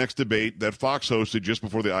skipped the next debate that Fox hosted just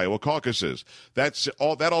before the Iowa caucuses. That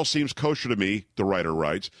all seems kosher to me, the writer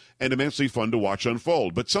writes, and immensely fun to watch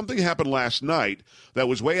unfold. But something happened last night that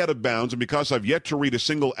was way out of bounds, and because I've yet to read a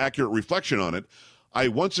single accurate reflection on it, I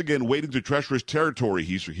once again wade into treacherous territory,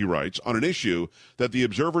 he writes, on an issue that the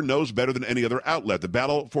Observer knows better than any other outlet, the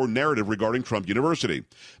battle for narrative regarding Trump University.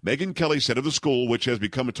 Megyn Kelly said of the school, which has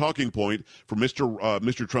become a talking point for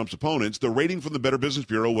Mr. Trump's opponents, the rating from the Better Business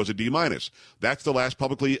Bureau was a D-. That's the last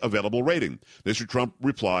publicly available rating. Mr. Trump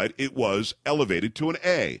replied it was elevated to an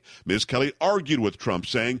A. Ms. Kelly argued with Trump,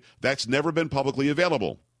 saying that's never been publicly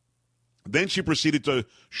available. Then she proceeded to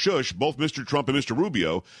shush both Mr. Trump and Mr.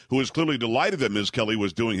 Rubio, who was clearly delighted that Ms. Kelly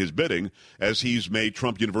was doing his bidding, as he's made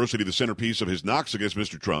Trump University the centerpiece of his knocks against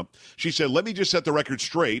Mr. Trump. She said, let me just set the record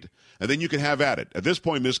straight, and then you can have at it. At this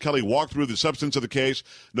point, Ms. Kelly walked through the substance of the case,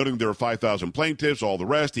 noting there are 5,000 plaintiffs, all the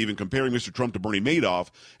rest, even comparing Mr. Trump to Bernie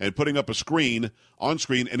Madoff, and putting up on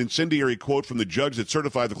screen, an incendiary quote from the judge that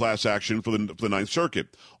certified the class action for the Ninth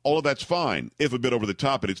Circuit. All of that's fine, if a bit over the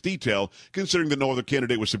top in its detail, considering that no other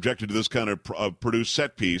candidate was subjected to this kind of produced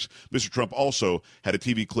set piece. Mr. Trump also had a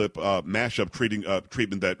TV clip mashup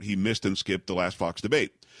treatment that he missed and skipped the last Fox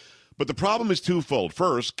debate. But the problem is twofold.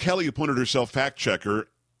 First, Kelly appointed herself fact-checker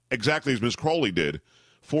exactly as Ms. Crowley did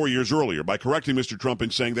 4 years earlier. By correcting Mr. Trump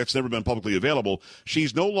and saying that's never been publicly available,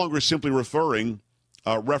 she's no longer simply refereeing,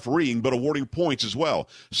 but awarding points as well.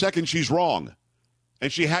 Second, she's wrong.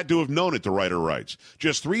 And she had to have known it, the writer writes.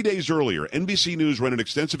 Just 3 days earlier, NBC News ran an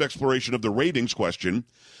extensive exploration of the ratings question.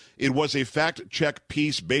 It was a fact-check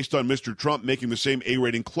piece based on Mr. Trump making the same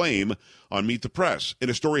A-rating claim on Meet the Press. In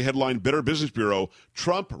a story headlined Better Business Bureau,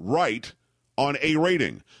 Trump right on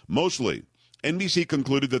A-rating. Mostly, NBC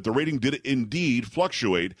concluded that the rating did indeed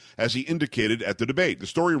fluctuate, as he indicated at the debate. The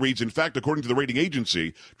story reads, in fact, according to the rating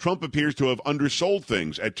agency, Trump appears to have undersold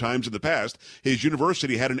things at times in the past. His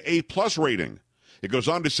university had an A-plus rating. It goes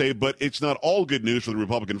on to say, but it's not all good news for the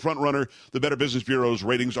Republican frontrunner. The Better Business Bureau's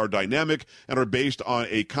ratings are dynamic and are based on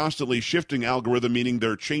a constantly shifting algorithm, meaning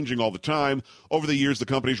they're changing all the time. Over the years, the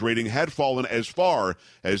company's rating had fallen as far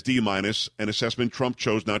as D-, an assessment Trump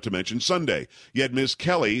chose not to mention Sunday. Yet Ms.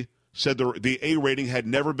 Kelly said the A rating had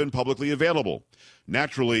never been publicly available.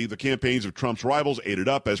 Naturally, the campaigns of Trump's rivals ate it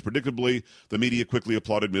up, as predictably, the media quickly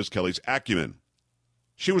applauded Ms. Kelly's acumen.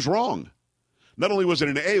 She was wrong. Not only was it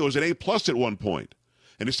an A, it was an A+ at one point.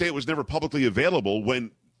 And to say it was never publicly available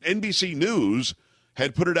when NBC News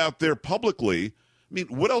had put it out there publicly, I mean,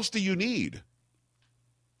 what else do you need?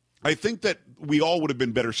 I think that we all would have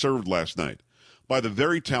been better served last night by the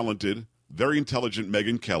very talented, very intelligent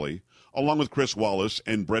Megyn Kelly, along with Chris Wallace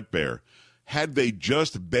and Brett Baer, had they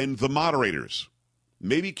just been the moderators.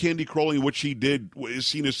 Maybe Candy Crowley, what she did, is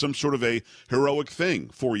seen as some sort of a heroic thing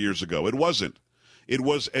 4 years ago. It wasn't. It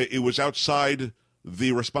was outside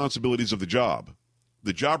the responsibilities of the job.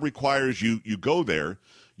 The job requires you go there,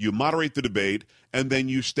 you moderate the debate, and then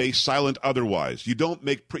you stay silent otherwise. You don't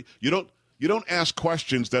you don't ask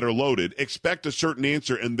questions that are loaded, expect a certain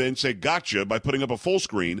answer, and then say gotcha by putting up a full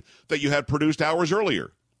screen that you had produced hours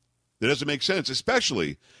earlier. That doesn't make sense,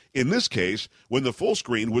 especially in this case when the full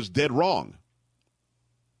screen was dead wrong.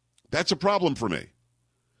 That's a problem for me.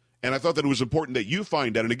 And I thought that it was important that you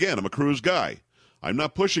find out. And again, I'm a Cruz guy. I'm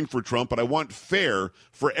not pushing for Trump, but I want fair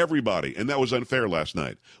for everybody. And that was unfair last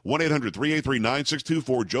night.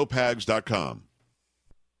 1-800-383-9624, joepags.com.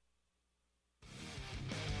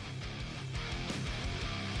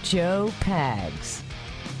 Joe Pags.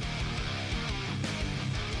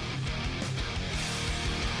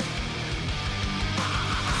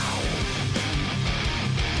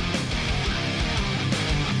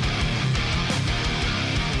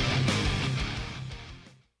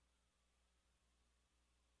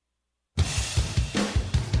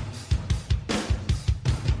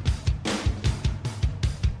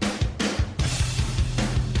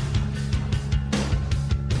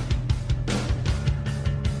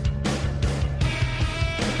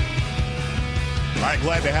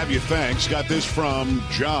 Glad to have you. Thanks. Got this from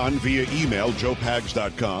John via email,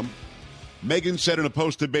 joepags.com. Megyn said in a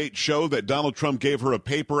post-debate show that Donald Trump gave her a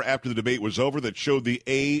paper after the debate was over that showed the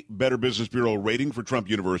A Better Business Bureau rating for Trump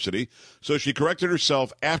University. So she corrected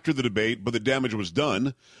herself after the debate, but the damage was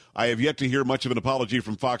done. I have yet to hear much of an apology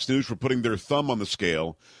from Fox News for putting their thumb on the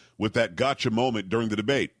scale with that gotcha moment during the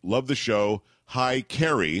debate. Love the show. Hi,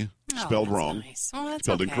 Carrie. Spelled wrong. Nice. Well, that's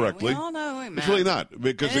spelled okay. incorrectly. We all know it, it's really not,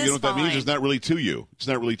 because you know what that means? It's not really to you. It's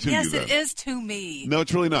not really to you. Yes, then. it is to me. No,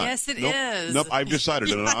 it's really not. Yes, it nope. is. Nope, I've decided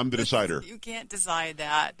it, and I'm the decider. You can't decide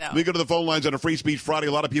that. No. Let me go to the phone lines on a Free Speech Friday.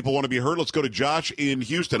 A lot of people want to be heard. Let's go to Josh in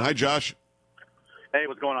Houston. Hi, Josh. Hey,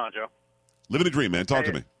 what's going on, Joe? Living a dream, man. Talk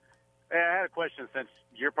to me. Hey, I had a question since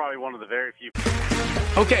you're probably one of the very few.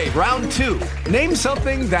 Okay, round two. Name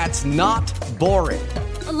something that's not boring.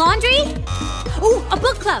 A laundry? Ooh, a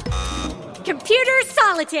book club. Computer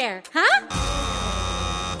solitaire, huh?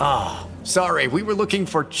 Ah, Sorry, we were looking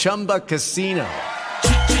for Chumba Casino.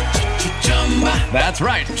 That's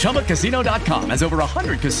right. ChumbaCasino.com has over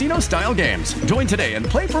 100 casino-style games. Join today and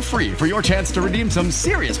play for free for your chance to redeem some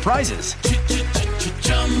serious prizes.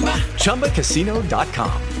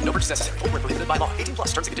 ChumbaCasino.com. No purchase necessary. Void where prohibited by law. 18 plus.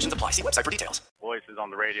 Terms and conditions apply. See website for details. Voices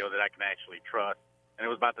on the radio that I can actually trust, and it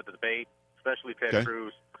was about the debate, especially Ted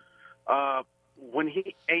Cruz. When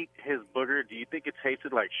he ate his booger, do you think it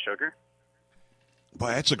tasted like sugar? Boy,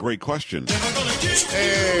 that's a great question.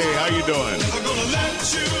 Hey, how you doing?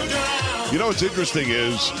 You know what's interesting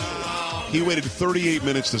is he waited 38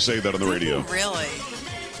 minutes to say that on the radio. Really?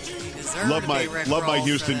 Love my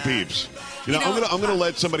Houston peeps. You know, I'm gonna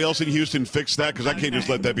let somebody else in Houston fix that because I can't just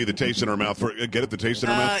let that be the taste in our mouth. Get it, the taste in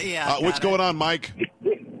our mouth. Yeah. What's going on, Mike?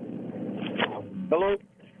 Hello.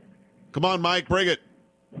 Come on, Mike, bring it.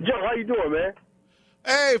 Joe, how you doing, man?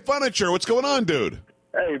 Hey, Furniture, what's going on, dude?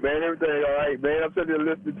 Hey, man, everything all right, man. I'm sitting here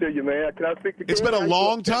listening to you, man. Can I speak to you? It's been a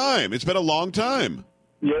long time. It's been a long time.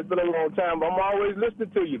 Yeah, it's been a long time. I'm always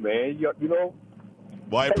listening to you, man. You know.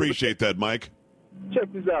 Well, I appreciate that, Mike.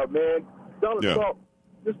 Check this out, man. Donald Trump.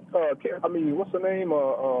 What's her name?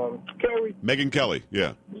 Kerry? Megyn Kelly,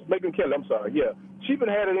 yeah. Megyn Kelly, I'm sorry, yeah. She's been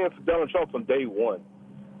had it in for Donald Trump from day one.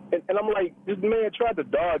 And I'm like, this man tried to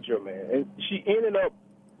dodge her, man. And she ended up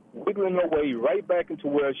wiggling her way right back into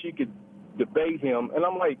where she could debate him. And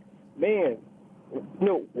I'm like, man,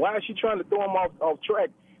 why is she trying to throw him off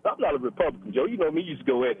track? I'm not a Republican, Joe. You know me, you just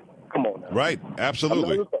go at it. Come on now. Right,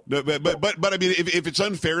 absolutely. But I mean, if it's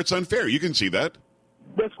unfair, it's unfair. You can see that.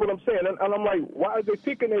 That's what I'm saying. And I'm like, why are they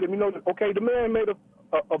picking at him? Okay, the man made a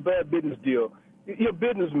bad business deal. You're a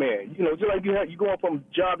businessman. Just like you going from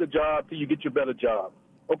job to job till you get your better job.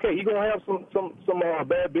 Okay, you're going to have some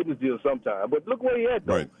bad business deals sometime. But look where he at,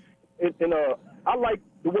 though. Right. And I like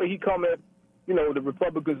the way he come at, the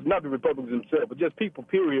Republicans, not the Republicans themselves, but just people,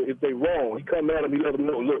 period. If they wrong, he come at them, he let them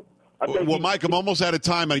know, look. Well, Mike, I'm almost out of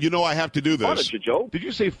time. You know I have to do this. Furniture, Joe. Did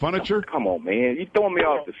you say furniture? Come on, man. You throwing me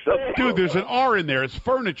off the subject. Dude, there's an R in there. It's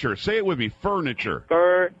furniture. Say it with me. Furniture.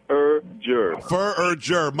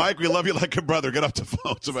 Furniture. Mike, we love you like a brother. Get off the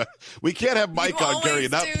phone. We can't have Mike on, Gary,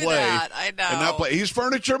 and not play. I know. And not play. He's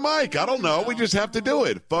Furniture Mike. I don't know. We just have to do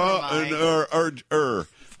it.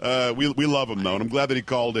 We love him, though, and I'm glad that he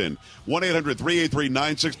called in.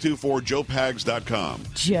 1-800-383-9624, joepags.com.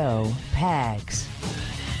 Joe Pags.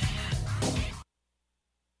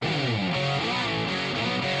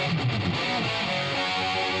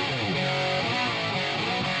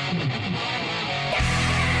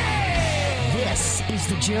 This is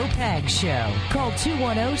the Joe Pags Show. Call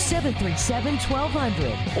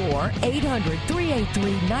 210-737-1200 or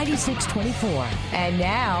 800-383-9624. And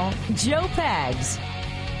now, Joe Pags.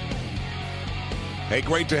 Hey,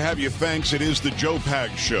 great to have you. Thanks. It is the Joe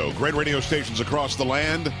Pags Show. Great radio stations across the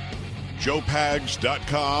land.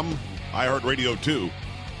 joepags.com. iHeartRadio 2.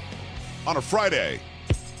 On a Friday.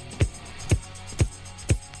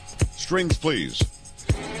 Strings, please.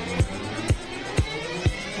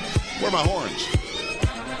 Where are my horns?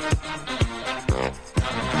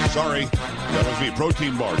 Sorry. That was me.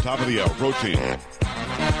 Protein bar. Top of the hour. Protein.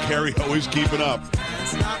 Carrie always keeping up.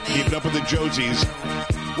 Keeping up with the Josies.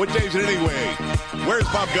 What day is it anyway? Where's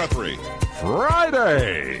Bob Guthrie?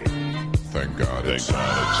 Friday. Thank God.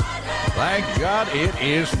 Thank God it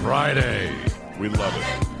is Friday. We love it.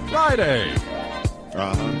 Friday.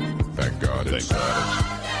 Thank God it's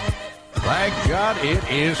Thank God it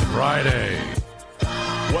is Friday.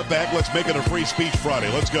 What the heck? Let's make it a Free Speech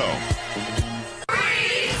Friday. Let's go.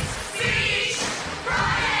 Free Speech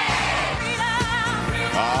Friday.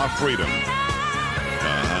 Freedom.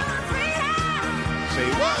 Say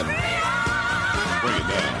what? Bring it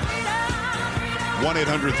down.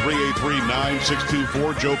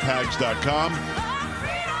 1-800-383-9624, joepags.com.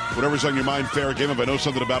 Whatever's on your mind, fair game. If I know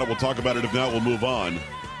something about it, we'll talk about it. If not, we'll move on.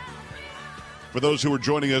 For those who are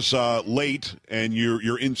joining us late and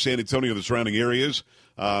you're in San Antonio, the surrounding areas,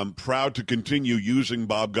 proud to continue using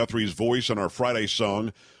Bob Guthrie's voice on our Friday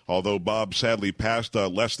song. Although Bob sadly passed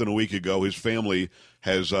less than a week ago, his family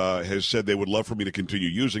has said they would love for me to continue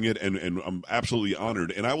using it, and I'm absolutely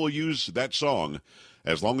honored. And I will use that song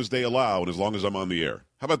as long as they allow and as long as I'm on the air.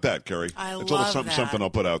 How about that, Carrie? I It's love a little something I'll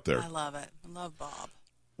put out there. I love it. I love Bob.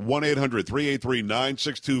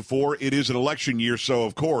 1-800-383-9624. It is an election year, so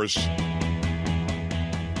of course.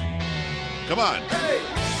 Come on. Hey.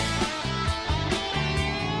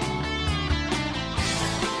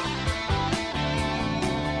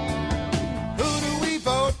 Who do we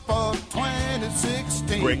vote for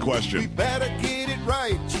 2016? Great question. We better get it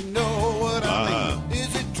right. You know what I mean.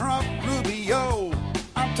 Is it Trump, Rubio?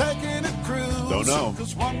 I'm taking a cruise. Don't know.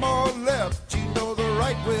 There's one more left. You know the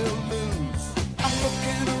right will lose. I'm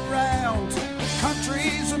looking around, the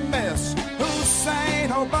country's a mess. Hussein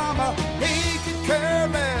Obama, he could care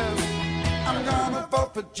less. I'm gonna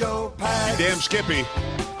vote for Joe Pags. You damn Skippy.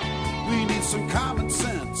 We need some common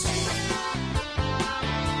sense.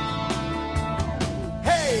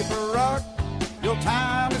 Hey, Barack, your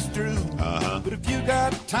time is through. But if you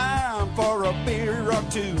got time for a beer or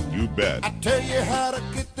two, you bet. I tell you how to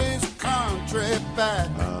get this country back.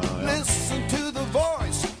 Listen to the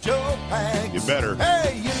voice, Joe Pags. You better.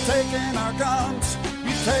 Hey, you're taking our guns,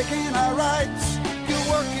 you're taking our rights, you're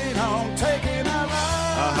working on taking our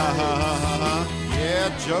rights.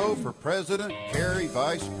 Yeah, Joe for president, Kerry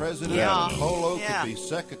vice president, Polo could be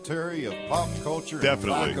secretary of pop culture.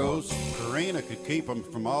 Definitely. And tacos. Karina could keep them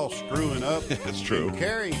from all screwing up. That's true. And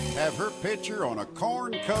Kerry have her picture on a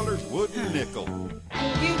corn-colored wooden nickel.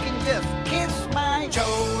 And you can just kiss my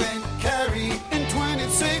Joe and Kerry in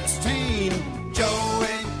 2016. Joe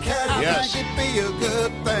and Kerry, Yes. I think it'd be a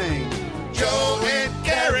good thing. Joe and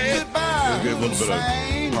Kerry, goodbye. A little bit of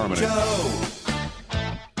Hussein. harmony. Joe.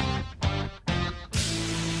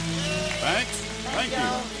 Thanks. Thank you.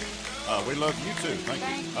 We love you too. Thank you.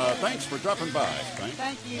 Thanks for dropping by.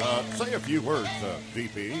 Thank you. Say a few words,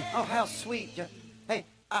 VP. Oh, how sweet. Hey,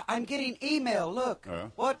 I'm getting email. Look,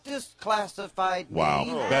 what does classified mean?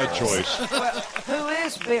 Wow, bad choice. Well, who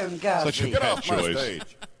is Ben Gosby? Such a bad choice.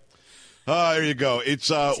 There you go. It's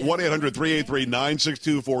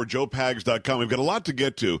 1-800-383-9624, joepags.com. We've got a lot to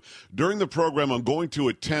get to. During the program, I'm going to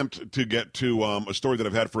attempt to get to a story that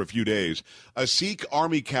I've had for a few days. A Sikh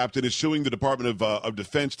army captain is suing the Department of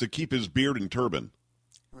Defense to keep his beard and turban.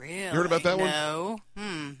 Really? You heard about that one? No.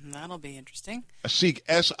 That'll be interesting. A Sikh,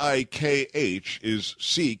 S-I-K-H, is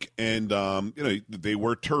Sikh, and they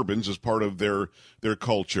wear turbans as part of their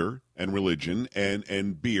culture and religion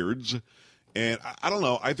and beards. And I don't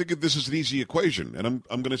know. I think this is an easy equation, and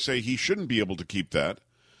I'm going to say he shouldn't be able to keep that,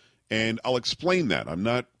 and I'll explain that. I'm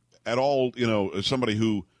not at all, somebody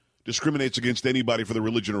who discriminates against anybody for their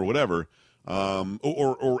religion or whatever,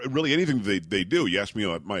 or really anything they do. You ask me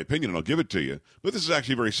my opinion, and I'll give it to you. But this is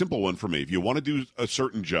actually a very simple one for me. If you want to do a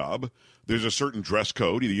certain job, there's a certain dress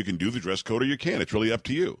code. Either you can do the dress code or you can't. It's really up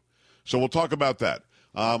to you. So we'll talk about that.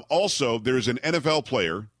 Also, there's an NFL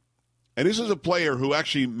player. And this is a player who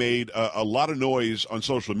actually made a lot of noise on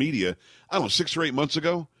social media, I don't know, 6 or 8 months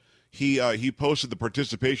ago. He posted the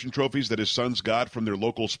participation trophies that his sons got from their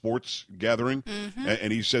local sports gathering,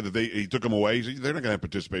 and he said that he took them away. He said, they're not going to have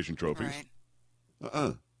participation trophies.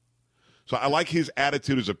 Right. So I like his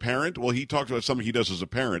attitude as a parent. Well, he talks about something he does as a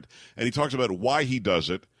parent, and he talks about why he does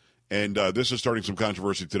it. And this is starting some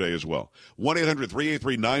controversy today as well.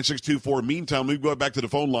 1-800-383-9624. Meantime, we go back to the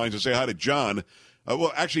phone lines and say hi to John.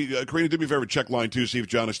 Well, actually, Karina, do me a favor, check line 2, see if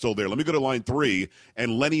John is still there. Let me go to line 3,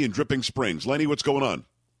 and Lenny in Dripping Springs. Lenny, what's going on?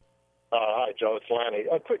 Hi, Joe. It's Lenny.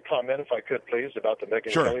 A quick comment, if I could, please, about the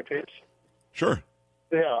Megyn Kelly piece. Sure.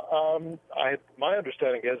 Yeah. My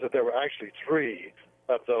understanding is that there were actually 3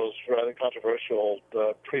 of those rather controversial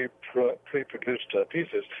pre-produced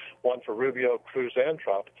pieces, one for Rubio, Cruz, and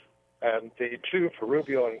Trump. And the 2 for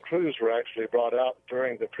Rubio and Cruz were actually brought out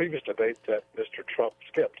during the previous debate that Mr. Trump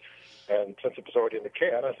skipped. And since it was already in the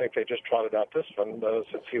can, I think they just trotted out this one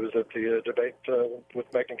since he was at the debate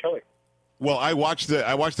with Megyn Kelly. Well, I watched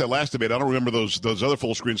that last debate. I don't remember those other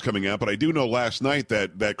full screens coming out, but I do know last night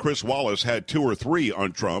that Chris Wallace had 2 or 3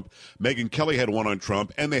 on Trump. Megyn Kelly had 1 on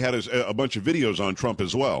Trump, and they had a bunch of videos on Trump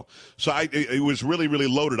as well. So it was really, really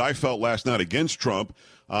loaded, I felt, last night against Trump.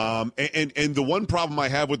 And the one problem I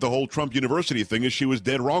have with the whole Trump University thing is she was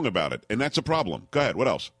dead wrong about it, and that's a problem. Go ahead. What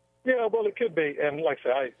else? Yeah, well, it could be, and like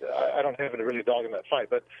I say, I don't have any really dog in that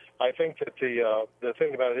fight, but I think that the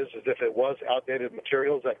thing about it is if it was outdated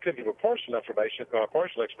materials, that could give a partial information or a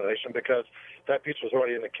partial explanation because that piece was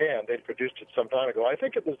already in the can. They'd produced it some time ago. I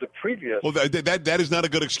think it was the previous. Well, that is not a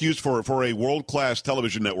good excuse for a world-class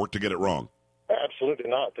television network to get it wrong. Absolutely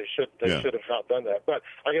not. They should have not done that. But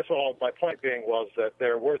I guess my point being was that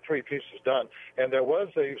there were 3 pieces done, and there was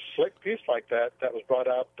a slick piece like that was brought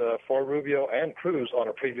out for Rubio and Cruz on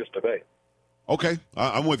a previous debate. Okay,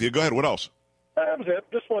 I'm with you. Go ahead. What else? That was it.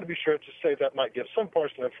 Just want to be sure to say that might give some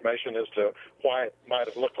partial information as to why it might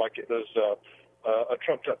have looked like it was a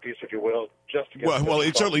trumped-up piece, if you will. Just to get well,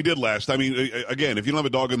 it certainly did last. I mean, again, if you don't have a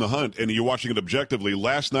dog in the hunt and you're watching it objectively,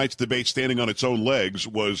 last night's debate standing on its own legs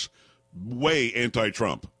was way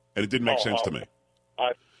anti-Trump, and it didn't make sense to me.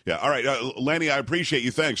 Yeah, all right. Lanny, I appreciate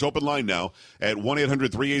you. Thanks. Open line now at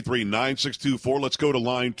 1-800-383-9624. Let's go to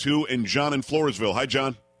line 2 and John in Floresville. Hi,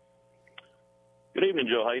 John. Good evening,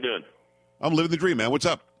 Joe. How you doing? I'm living the dream, man. What's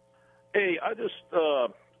up? Hey, I'm going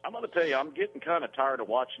to tell you, I'm getting kind of tired of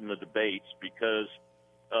watching the debates because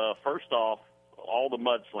first off, all the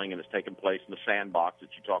mudslinging that's taken place in the sandbox that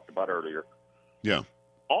you talked about earlier. Yeah.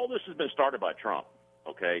 All this has been started by Trump,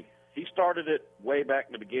 okay? He started it way back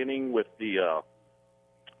in the beginning with the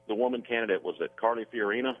woman candidate, was it Carly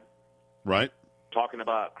Fiorina? Right. Talking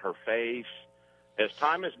about her face. As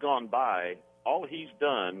time has gone by, all he's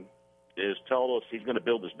done is tell us he's going to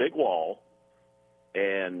build this big wall.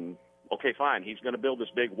 And, okay, fine, he's going to build this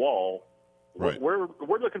big wall. Right. We're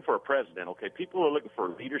looking for a president, okay? People are looking for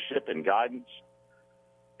leadership and guidance.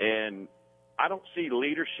 And I don't see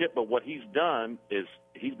leadership, but what he's done is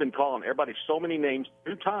he's been calling everybody so many names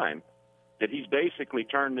through time that he's basically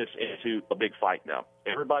turned this into a big fight now.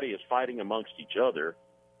 Everybody is fighting amongst each other.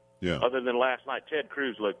 Yeah. Other than last night, Ted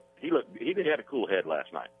Cruz he had a cool head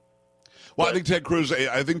last night. Well, I think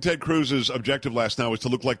Ted Cruz's objective last night was to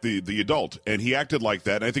look like the adult, and he acted like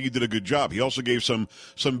that, and I think he did a good job. He also gave some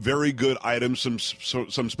very good items,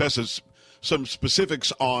 some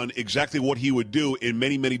specifics on exactly what he would do in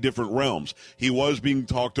many, many different realms. He was being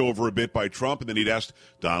talked over a bit by Trump, and then he'd asked,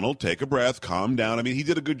 Donald, take a breath, calm down. I mean, he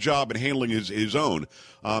did a good job in handling his own.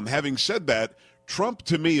 Having said that, Trump,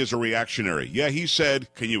 to me, is a reactionary. Yeah, he said,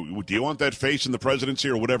 do you want that face in the presidency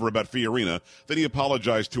or whatever about Fiorina? Then he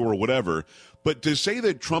apologized to her or whatever. But to say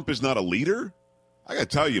that Trump is not a leader, I got to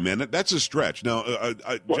tell you, man, that's a stretch. Now,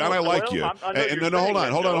 John, I like you. No,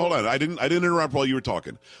 hold on. I didn't interrupt while you were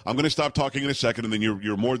talking. I'm going to stop talking in a second, and then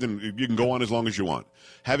you're more than you can go on as long as you want.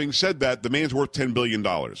 Having said that, the man's worth $10 billion.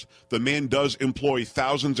 The man does employ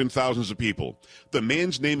thousands and thousands of people. The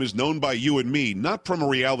man's name is known by you and me, not from a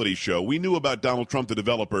reality show. We knew about Donald Trump, the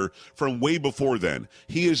developer, from way before then.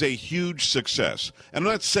 He is a huge success. And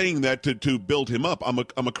I'm not saying that to build him up.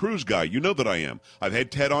 I'm a Cruz guy. You know that I am. I've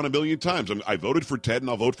had Ted on a million times. I voted for Ted, and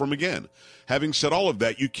I'll vote for him again. Having said all of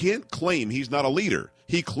that, you can't claim he's not a leader.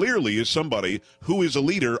 He clearly is somebody who is a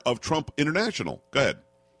leader of Trump International. Go ahead.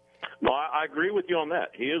 No, I agree with you on that.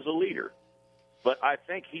 He is a leader. But I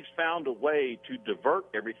think he's found a way to divert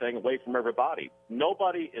everything away from everybody.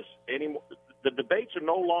 Nobody is anymore. The debates are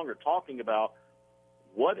no longer talking about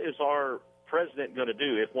what is our president going to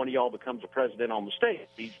do if one of y'all becomes a president on the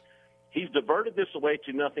stage. He's diverted this away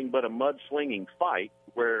to nothing but a mudslinging fight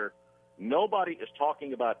where nobody is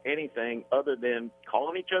talking about anything other than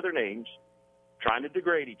calling each other names, trying to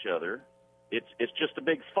degrade each other. It's just a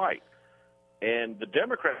big fight. And the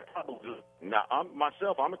Democrats probably – now,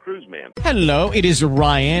 I'm a Cruz man. Hello, it is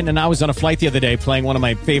Ryan, and I was on a flight the other day playing one of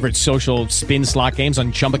my favorite social spin slot games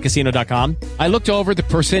on ChumbaCasino.com. I looked over at the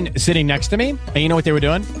person sitting next to me, and you know what they were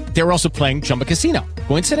doing? They were also playing Chumba Casino.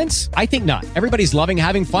 Coincidence? I think not. Everybody's loving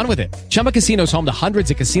having fun with it. Chumba Casino is home to hundreds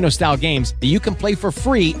of casino-style games that you can play for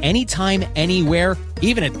free anytime, anywhere,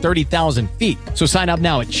 even at 30,000 feet. So sign up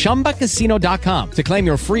now at ChumbaCasino.com to claim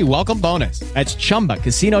your free welcome bonus. That's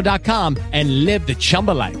ChumbaCasino.com and live the Chumba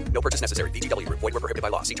life. No purchase necessary. VGW. Void where prohibited by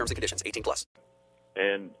law. See terms and conditions. 18+.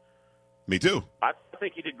 And me too. I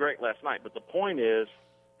think he did great last night. But the point is,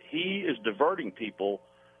 he is diverting people.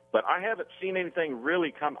 But I haven't seen anything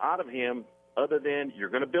really come out of him other than you're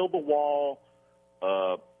going to build the wall.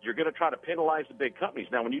 You're going to try to penalize the big companies.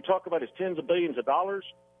 Now, when you talk about his tens of billions of dollars,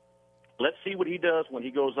 let's see what he does when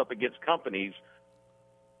he goes up against companies.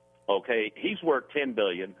 Okay, he's worth $10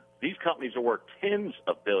 billion. These companies are worth tens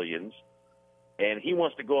of billions, and he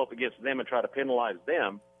wants to go up against them and try to penalize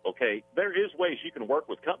them. Okay, there is ways you can work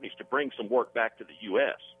with companies to bring some work back to the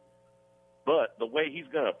U.S., but the way he's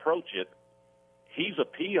going to approach it, he's a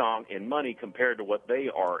peon in money compared to what they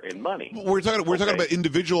are in money. We're talking about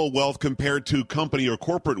individual wealth compared to company or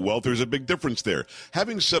corporate wealth. There's a big difference there.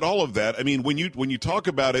 Having said all of that, I mean, when you talk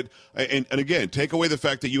about it, and again, take away the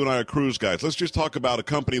fact that you and I are Cruz guys. Let's just talk about a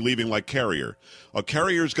company leaving like Carrier. A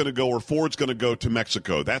Carrier's going to go, or Ford's going to go to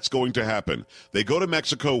Mexico. That's going to happen. They go to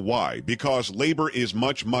Mexico. Why? Because labor is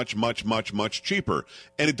much, much, much, much, much cheaper,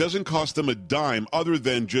 and it doesn't cost them a dime other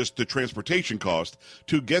than just the transportation cost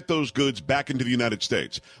to get those goods back into the United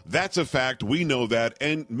States. That's a fact. We know that.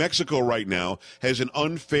 And Mexico right now has an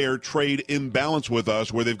unfair trade imbalance with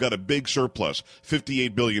us where they've got a big surplus,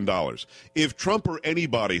 $58 billion. If Trump or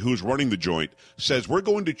anybody who's running the joint says we're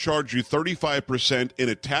going to charge you 35% in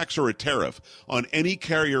a tax or a tariff on any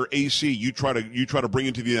Carrier AC you try to bring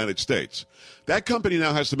into the United States, that company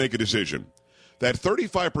now has to make a decision. that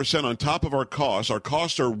 35% on top of our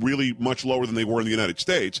costs are really much lower than they were in the United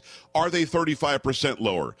States. Are they 35%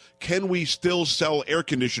 lower? Can we still sell air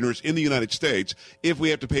conditioners in the United States if we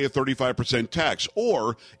have to pay a 35% tax?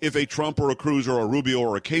 Or if a Trump or a Cruz or a Rubio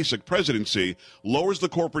or a Kasich presidency lowers the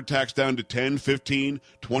corporate tax down to 10, 15,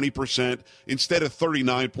 20% instead of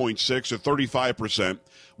 39.6 or 35%,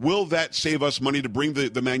 will that save us money to bring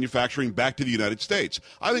the manufacturing back to the United States?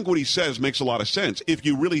 I think what he says makes a lot of sense if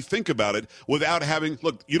you really think about it without having,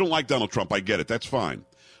 look, you don't like Donald Trump. I get it. That's fine.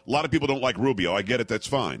 A lot of people don't like Rubio. I get it. That's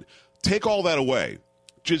fine. Take all that away.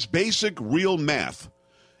 Just basic, real math.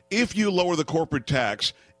 If you lower the corporate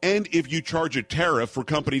tax and if you charge a tariff for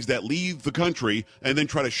companies that leave the country and then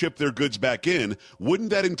try to ship their goods back in, wouldn't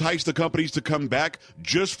that entice the companies to come back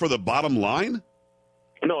just for the bottom line?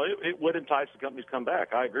 No, it would entice the companies to come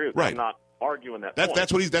back. I agree with that. I'm not arguing that point.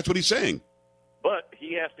 That's what he's saying. But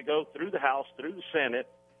he has to go through the House, through the Senate.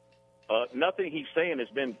 Nothing he's saying has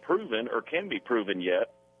been proven or can be proven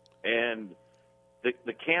yet. And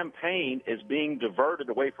the campaign is being diverted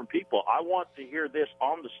away from people. I want to hear this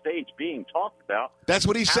on the stage being talked about. That's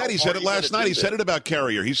what he said. He said it last night. He said it about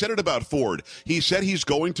Carrier. He said it about Ford. He said he's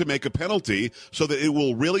going to make a penalty so that it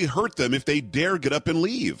will really hurt them if they dare get up and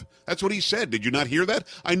leave. That's what he said. Did you not hear that?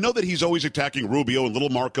 I know that he's always attacking Rubio and little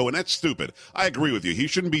Marco, and that's stupid. I agree with you. He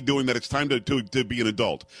shouldn't be doing that. It's time to be an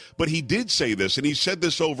adult. But he did say this, and he said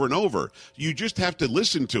this over and over. You just have to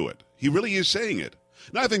listen to it. He really is saying it.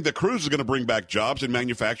 Now, I think that Cruz is going to bring back jobs and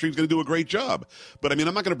manufacturing. He's going to do a great job. But, I mean,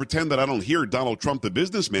 I'm not going to pretend that I don't hear Donald Trump, the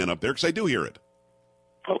businessman, up there, because I do hear it.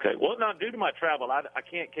 Okay. Well, now, due to my travel, I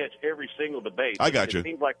can't catch every single debate. I got you. It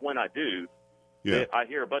seems like when I do, I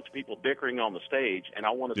hear a bunch of people bickering on the stage, and I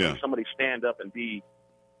want to see somebody stand up and be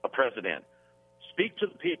a president. Speak to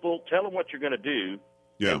the people. Tell them what you're going to do.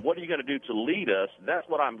 Yeah. And what are you going to do to lead us? That's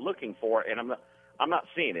what I'm looking for, and I'm not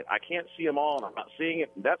seeing it. I can't see them all, and I'm not seeing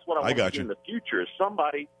it. And that's what I want to see in the future is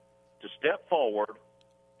somebody to step forward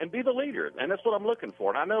and be the leader. And that's what I'm looking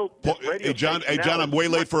for. And I know this radio Hey, John, I'm way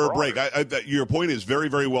late for a break. Your point is very,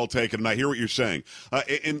 very well taken, and I hear what you're saying.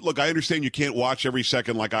 And look, I understand you can't watch every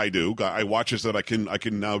second like I do. I watch it so that I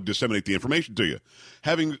can now disseminate the information to you.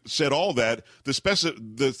 Having said all that, the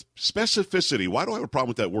specificity, why do I have a problem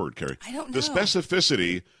with that word, Carrie? I don't know. The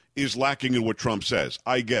specificity is lacking in what Trump says.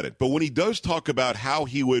 I get it. But when he does talk about how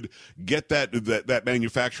he would get that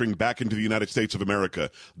manufacturing back into the United States of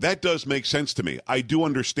America, that does make sense to me. I do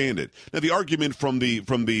understand it. Now, the argument from the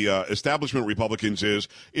establishment Republicans is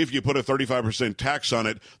if you put a 35% tax on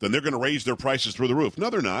it, then they're going to raise their prices through the roof. No,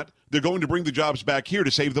 they're not. They're going to bring the jobs back here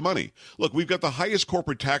to save the money. Look, we've got the highest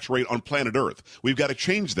corporate tax rate on planet Earth. We've got to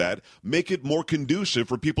change that, make it more conducive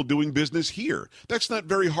for people doing business here. That's not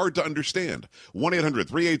very hard to understand.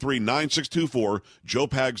 1-800-383-9624,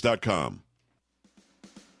 joepags.com.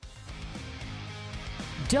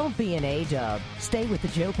 Don't be an A-dub. Stay with the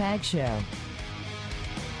Joe Pags Show.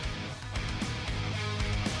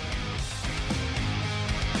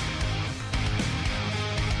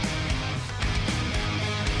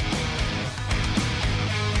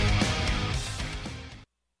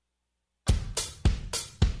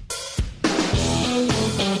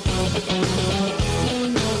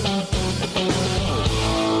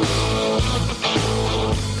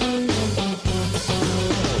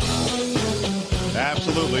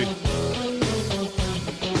 Absolutely.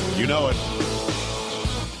 You know it.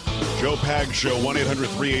 Joe Pags Show,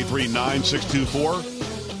 1-800-383-9624,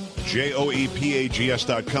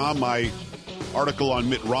 joepags.com. My article on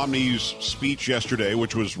Mitt Romney's speech yesterday,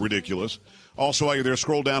 which was ridiculous. Also, while you're there,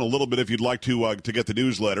 scroll down a little bit if you'd like to get the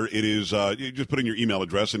newsletter. It is you just put in your email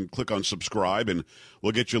address and click on subscribe, and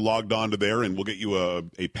we'll get you logged on to there, and we'll get you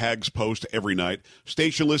a PAGS post every night.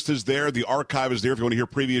 Station list is there. The archive is there. If you want to hear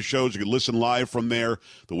previous shows, you can listen live from there.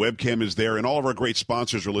 The webcam is there, and all of our great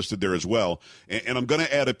sponsors are listed there as well. And I'm going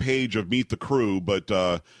to add a page of Meet the Crew, but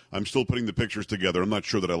I'm still putting the pictures together. I'm not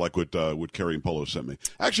sure that I like what Kerry and Polo sent me.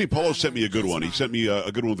 Actually, Polo sent me a good one. He sent me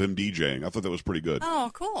a good one with him DJing. I thought that was pretty good.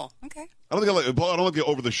 Oh, cool. Okay. I don't like the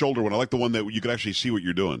over-the-shoulder one. I like the one that you can actually see what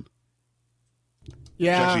you're doing.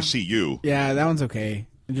 Yeah. You can actually see you. Yeah, that one's okay.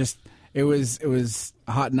 It was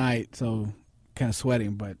a hot night, so kind of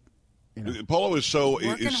sweating, but you know. Polo is so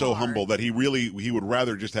humble that he would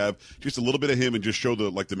rather just have just a little bit of him and just show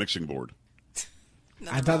the mixing board.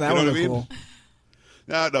 I thought that was cool.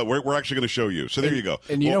 No, we're actually going to show you. So there you go.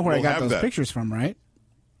 And you know where I got those pictures from, right?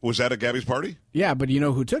 Was that at Gabby's party? Yeah, but you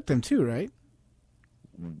know who took them too, right?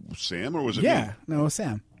 Sam, or was it me? No, it was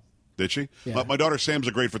Sam. Did she? Yeah. My daughter Sam's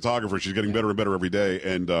a great photographer. She's getting better and better every day,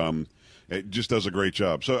 and it just does a great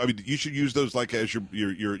job. So I mean, you should use those like as your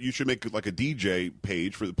you should make like a DJ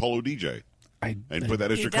page for the Polo DJ. and put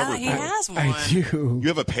that as your cover He photo. has one. I do. You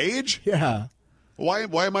have a page? Yeah. Why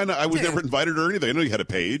am I not? I was never invited or anything. I know you had a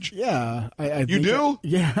page. Yeah. You do?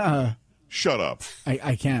 Yeah. Shut up.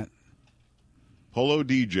 I can't. Polo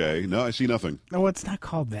DJ. No, I see nothing. No, it's not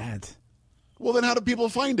called that. Well, then how do people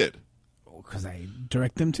find it? Because I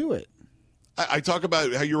direct them to it. I talk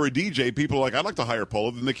about how you're a DJ. People are like, I'd like to hire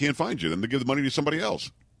Polo. Then they can't find you. Then they give the money to somebody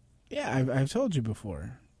else. Yeah, I've told you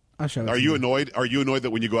before. I'll show it Are to you annoyed? Are you annoyed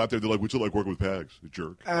that when you go out there, they're like, what's it like working with Pags? A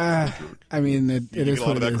jerk. I mean, it You is get a lot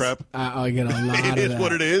what of it that is. crap? I get a lot of that. It is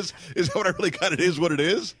what it is? Is that what I really got? It is what it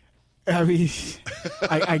is? I mean,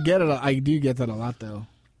 I get it. I do get that a lot, though.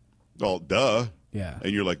 Well, duh. Yeah.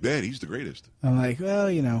 And you're like, man, he's the greatest. I'm like, well,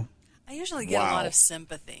 I usually get a lot of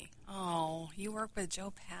sympathy. Oh, you work with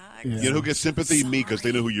Joe Pags. Yeah. You know who gets sympathy? Me, because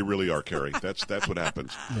they know who you really are, Carrie. That's what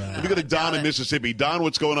happens. Let me go to Don in Mississippi. Don,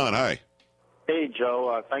 what's going on? Hi. Hey,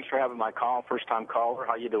 Joe. Thanks for having my call. First-time caller.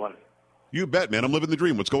 How you doing? You bet, man. I'm living the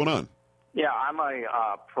dream. What's going on? Yeah, I'm a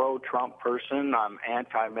pro-Trump person. I'm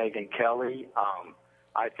anti-Megyn Kelly.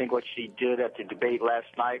 I think what she did at the debate last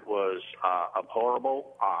night was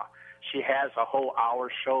abhorrible. She has a whole hour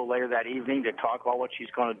show later that evening to talk about what she's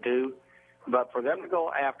going to do. But for them to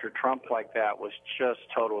go after Trump like that was just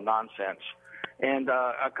total nonsense. And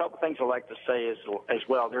a couple things I'd like to say as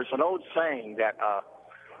well. There's an old saying that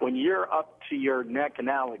when you're up to your neck in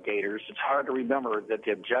alligators, it's hard to remember that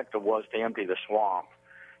the objective was to empty the swamp.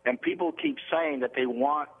 And people keep saying that they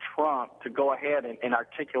want Trump to go ahead and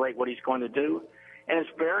articulate what he's going to do. And it's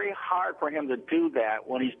very hard for him to do that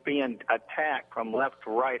when he's being attacked from left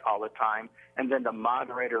to right all the time, and then the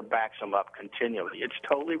moderator backs him up continually. It's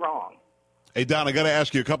totally wrong. Hey, Don, I got to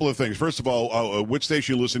ask you a couple of things. First of all, which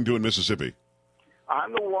station you listen to in Mississippi?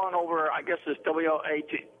 I'm the one over, I guess it's WALT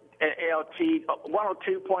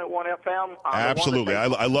 102.1 FM. Absolutely.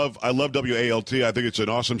 I love WALT. I think it's an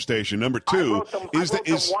awesome station. Number two, I wrote them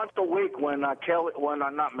once a week when Kelly,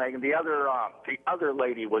 not Megyn, the other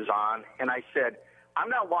lady was on, and I said, I'm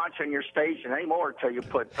not watching your station anymore until you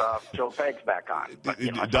put Joe Pags back on. But,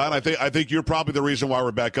 Don, I think you're probably the reason why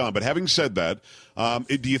we're back on. But having said that,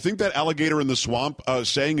 do you think that alligator in the swamp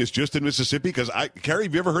saying is just in Mississippi? Because Carrie,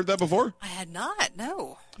 have you ever heard that before? I had not.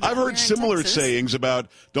 No. I've heard similar sayings about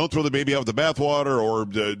don't throw the baby out with the bathwater, or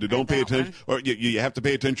don't pay attention, or you have to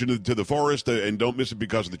pay attention to the forest and don't miss it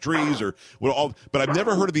because of the trees, or all. But I've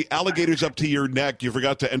never heard of the alligators up to your neck. You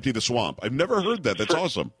forgot to empty the swamp. I've never heard that. That's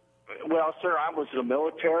awesome. Well, sir, I was in the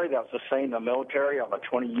military. That was the saying in the military. I'm a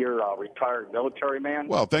 20-year retired military man.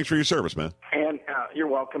 Well, thanks for your service, man. And you're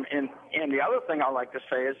welcome. And the other thing I like to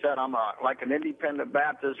say is that I'm like an independent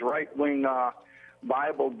Baptist, right-wing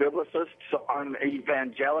Bible biblicist. So I'm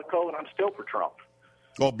evangelical, and I'm still for Trump.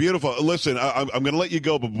 Well, beautiful. Listen, I'm going to let you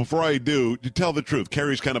go, but before I do, to tell the truth,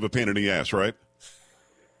 Carrie's kind of a pain in the ass, right?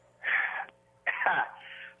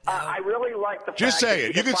 I really like the Just fact say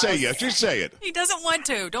it. You can say yes. Just say it. He doesn't want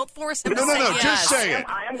to. Don't force him to No, say yes. just say it.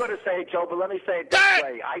 I am going to say it, Joe, but let me say it this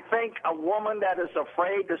way. I think a woman that is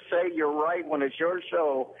afraid to say you're right when it's your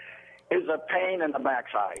show is a pain in the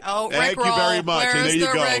backside. Oh, thank you very much. And there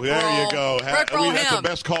you go. There you go. That's the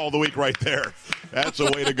best call of the week right there. That's the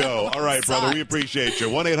way to go. All right, brother. We appreciate you.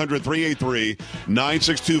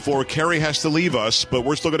 1-800-383-9624. Carrie has to leave us, but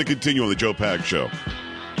we're still going to continue on the Joe Pags Show.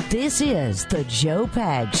 This is the Joe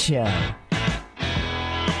Pags Show.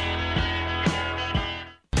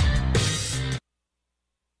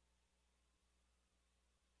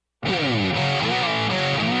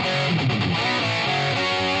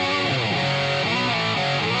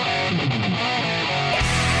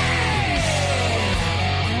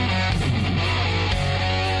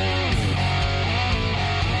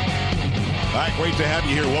 All right, great to have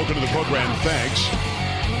you here. Welcome to the program. Thanks.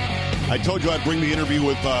 I told you I'd bring the interview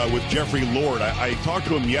with Jeffrey Lord. I talked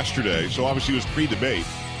to him yesterday, so obviously it was pre-debate.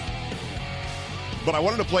 But I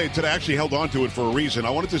wanted to play it today. I actually held on to it for a reason. I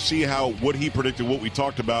wanted to see how what he predicted, what we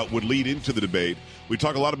talked about, would lead into the debate. We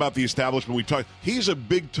talk a lot about the establishment. He's a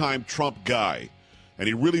big-time Trump guy, and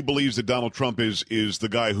he really believes that Donald Trump is the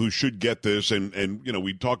guy who should get this. And you know,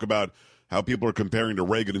 we talk about how people are comparing to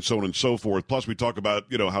Reagan and so on and so forth. Plus, we talk about,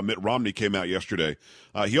 you know, how Mitt Romney came out yesterday.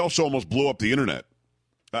 He also almost blew up the internet.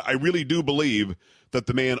 I really do believe that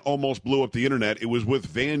the man almost blew up the internet. It was with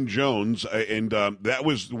Van Jones, and that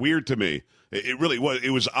was weird to me. It really was.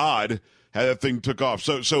 It was odd how that thing took off.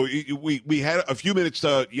 So we had a few minutes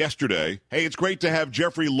yesterday. Hey, it's great to have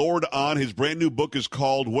Jeffrey Lord on. His brand new book is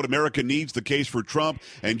called What America Needs, The Case for Trump.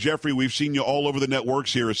 And Jeffrey, we've seen you all over the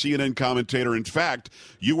networks here, a CNN commentator. In fact,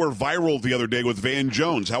 you were viral the other day with Van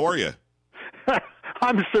Jones. How are you?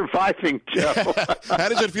 I'm surviving, Joe. How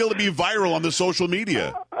does it feel to be viral on the social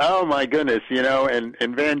media? Oh my goodness,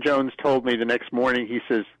 and Van Jones told me the next morning. He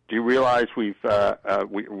says, "Do you realize we're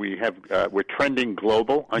trending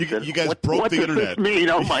global?" I said, you guys what broke the internet. What does this mean?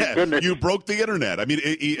 Oh my goodness! You broke the internet. I mean,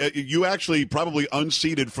 you actually probably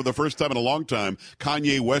unseated for the first time in a long time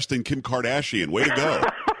Kanye West and Kim Kardashian. Way to go!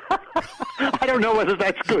 I don't know whether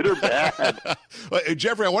that's good or bad.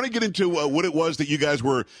 Jeffrey, I want to get into what it was that you guys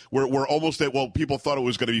were almost at. Well, people thought it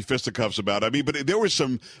was going to be fisticuffs about. I mean, but there were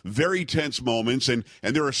some very tense moments, and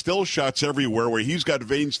there are still shots everywhere where he's got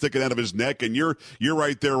veins sticking out of his neck, and you're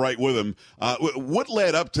right there, right with him. What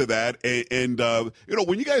led up to that? And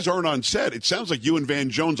when you guys aren't on set, it sounds like you and Van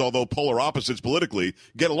Jones, although polar opposites politically,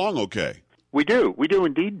 get along okay. We do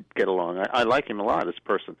indeed get along. I like him a lot as a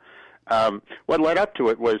person. What led up to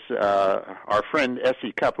it was our friend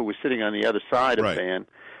S.E. Cupp, who was sitting on the other side of Van,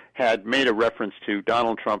 had made a reference to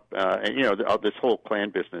Donald Trump, this whole Klan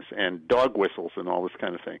business and dog whistles and all this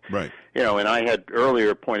kind of thing. Right. And I had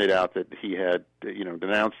earlier pointed out that he had,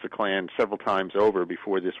 denounced the Klan several times over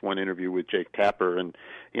before this one interview with Jake Tapper, and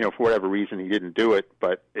for whatever reason he didn't do it,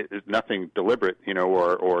 but it's nothing deliberate,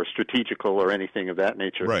 or strategical or anything of that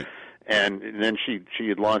nature. Right. And then she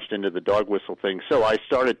had launched into the dog whistle thing. So I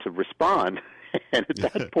started to respond, and at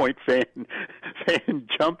that point, Van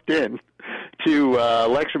jumped in to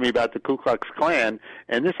lecture me about the Ku Klux Klan.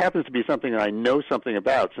 And this happens to be something that I know something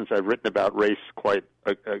about, since I've written about race quite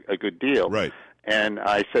a good deal. Right. And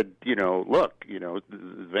I said, look,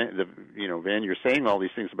 Van, you're saying all these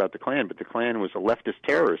things about the Klan, but the Klan was a leftist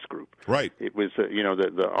terrorist group. Right. It was,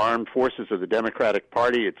 the armed forces of the Democratic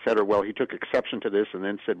Party, et cetera. Well, he took exception to this and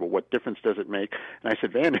then said, well, what difference does it make? And I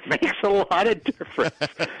said, Van, it makes a lot of difference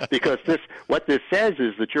because what this says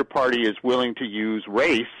is that your party is willing to use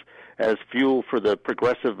race as fuel for the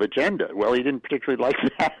progressive agenda. Well, he didn't particularly like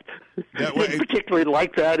that. He didn't particularly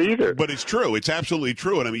like that either. But it's true. It's absolutely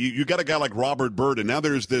true. And I mean, you got a guy like Robert Byrd, and now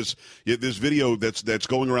there's this video that's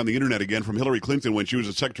going around the internet again from Hillary Clinton when she was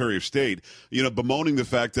a Secretary of State, bemoaning the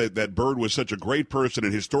fact that Byrd was such a great person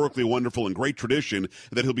and historically wonderful and great tradition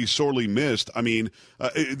that he'll be sorely missed. I mean,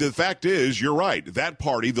 the fact is, you're right. That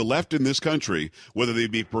party, the left in this country, whether they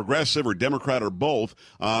be progressive or Democrat or both,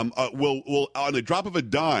 will on the drop of a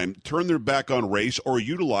dime turn their back on race or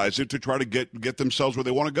utilize it to try to get themselves where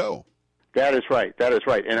they want to go. That is right. That is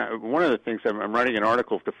right. And one of the things I'm writing an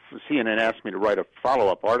article, CNN asked me to write a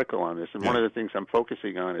follow-up article on this, and one of the things I'm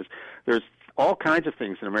focusing on is there's all kinds of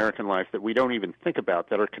things in American life that we don't even think about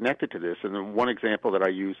that are connected to this. And the one example that I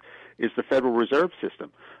use is the Federal Reserve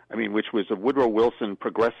System, which was a Woodrow Wilson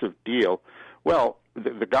progressive deal. Well,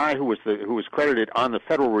 the guy who was credited on the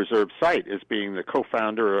Federal Reserve site as being the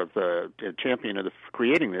co-founder of the champion of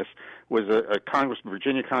creating this was a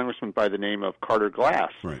Virginia congressman by the name of Carter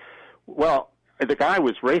Glass. Right. Well, the guy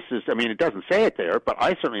was racist. I mean, it doesn't say it there, but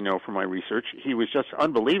I certainly know from my research he was just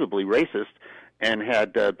unbelievably racist and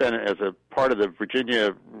had been, as a part of the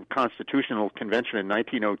Virginia Constitutional Convention in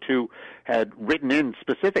 1902, had written in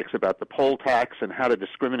specifics about the poll tax and how to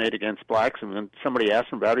discriminate against blacks. And when somebody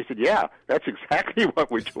asked him about it, he said, yeah, that's exactly what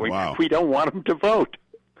we're doing. Wow. We don't want them to vote.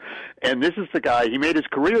 And this is the guy, he made his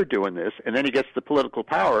career doing this, and then he gets the political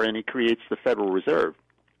power and he creates the Federal Reserve.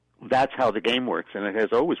 That's how the game works, and it has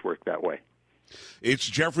always worked that way. It's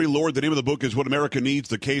Jeffrey Lord. The name of the book is What America Needs,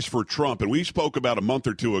 The Case for Trump. And we spoke about a month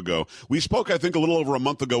or two ago. We spoke, I think, a little over a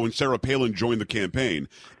month ago when Sarah Palin joined the campaign.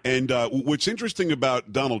 And what's interesting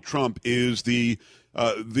about Donald Trump is the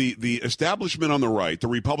establishment on the right, the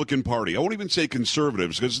Republican Party. I won't even say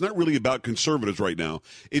conservatives, because it's not really about conservatives right now.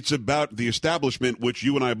 It's about the establishment, which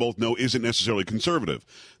you and I both know isn't necessarily conservative.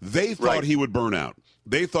 They thought he would burn out.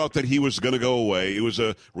 They thought that he was going to go away. It was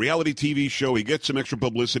a reality TV show. He gets some extra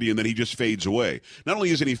publicity, and then he just fades away. Not only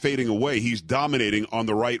isn't he fading away, he's dominating on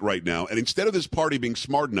the right now. And instead of this party being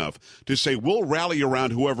smart enough to say, we'll rally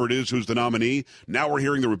around whoever it is who's the nominee, now we're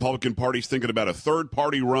hearing the Republican Party's thinking about a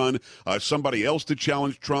third-party run, somebody else to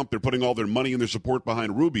challenge Trump. They're putting all their money and their support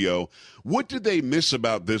behind Rubio. What did they miss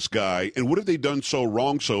about this guy, and what have they done so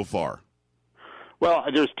wrong so far? Well,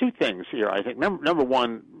 there's two things here. I think number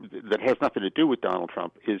one that has nothing to do with Donald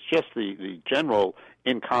Trump is just the general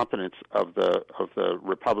incompetence of the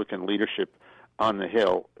Republican leadership on the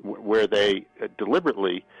Hill, where they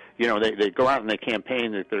deliberately, they go out and they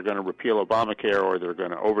campaign that they're going to repeal Obamacare or they're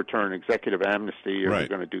going to overturn executive amnesty or they're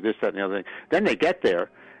going to do this, that, and the other thing. Then they get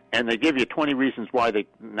there and they give you 20 reasons why they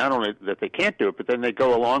not only that they can't do it, but then they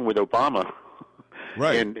go along with Obama.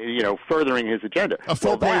 Right. And, furthering his agenda. A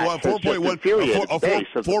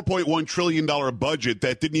 $4.1 trillion budget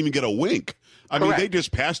that didn't even get a wink. I mean, they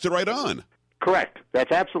just passed it right on. Correct.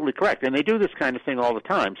 That's absolutely correct. And they do this kind of thing all the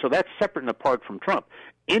time. So that's separate and apart from Trump.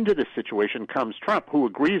 Into this situation comes Trump, who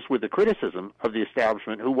agrees with the criticism of the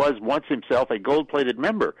establishment, who was once himself a gold-plated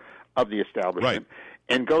member of the establishment,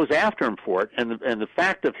 and goes after him for it. And the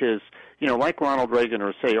fact of his, like Ronald Reagan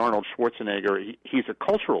or, say, Arnold Schwarzenegger, he's a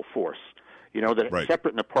cultural force, that's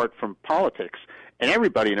separate and apart from politics. And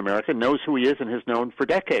everybody in America knows who he is and has known for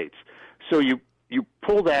decades. So you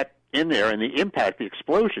pull that in there, and the impact, the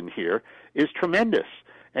explosion here is tremendous.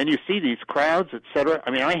 And you see these crowds, et cetera.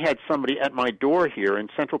 I mean, I had somebody at my door here in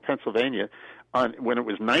central Pennsylvania when it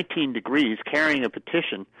was 19 degrees carrying a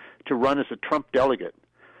petition to run as a Trump delegate,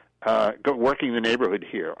 working the neighborhood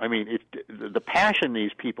here. I mean, the passion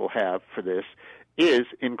these people have for this is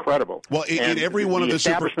incredible. Well, in every one of the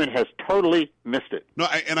establishment has totally missed it. No,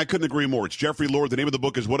 and I couldn't agree more. It's Jeffrey Lord. The name of the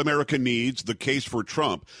book is What America Needs, The Case for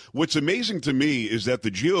Trump. What's amazing to me is that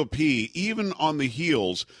the GOP, even on the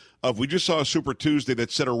heels of, we just saw a Super Tuesday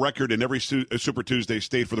that set a record in every Super Tuesday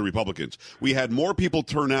state for the Republicans. We had more people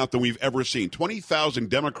turn out than we've ever seen.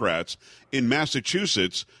 20,000 Democrats in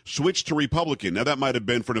Massachusetts switched to Republican. Now, that might have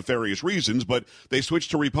been for nefarious reasons, but they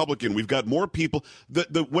switched to Republican. We've got more people.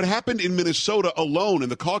 What happened in Minnesota alone in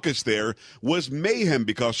the caucus there was mayhem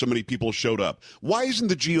because so many people showed up. Why isn't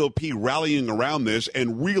the GOP rallying around this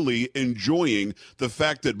and really enjoying the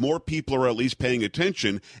fact that more people are at least paying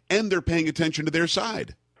attention, and they're paying attention to their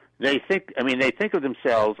side? They think of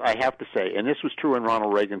themselves, I have to say, and this was true in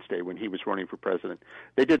Ronald Reagan's day when he was running for president.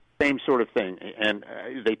 They did the same sort of thing, and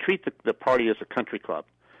they treat the party as a country club.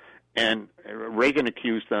 And Reagan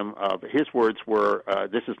accused them of, his words were,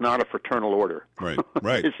 this is not a fraternal order. Right.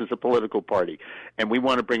 This is a political party, and we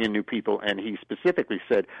want to bring in new people. And he specifically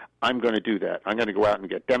said, I'm going to do that. I'm going to go out and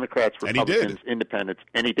get Democrats, Republicans, Independents,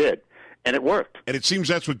 and he did. And it worked. And it seems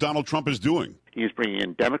that's what Donald Trump is doing. He's bringing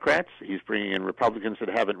in Democrats. He's bringing in Republicans that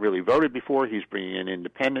haven't really voted before. He's bringing in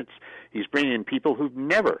independents. He's bringing in people who've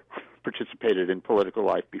never participated in political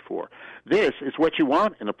life before. This is what you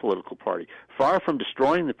want in a political party. Far from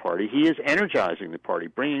destroying the party, he is energizing the party,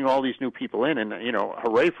 bringing all these new people in, and,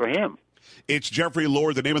 hooray for him. It's Jeffrey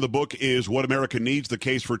Lord. The name of the book is What America Needs, The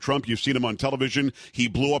Case for Trump. You've seen him on television. He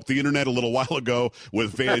blew up the internet a little while ago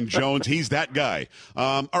with Van Jones. He's that guy.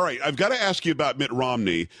 All right, I've got to ask you about Mitt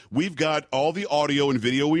Romney. We've got all the audio and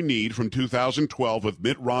video we need from 2012 with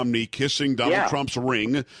Mitt Romney kissing Donald Trump's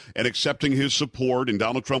ring and accepting his support, and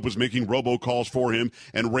Donald Trump was making robocalls for him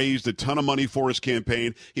and raised a ton of money for his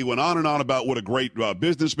campaign. He went on and on about what a great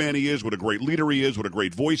businessman he is, what a great leader he is, what a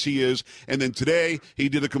great voice he is, and then today he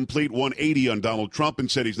did a complete 180 on Donald Trump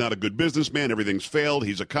and said he's not a good businessman. Everything's failed.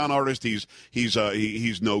 He's a con artist. He's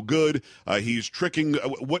no good. He's tricking.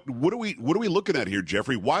 What are we looking at here,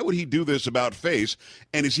 Jeffrey? Why would he do this about face?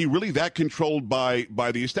 And is he really that controlled by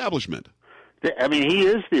the establishment? I mean, he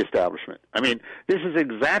is the establishment. I mean, this is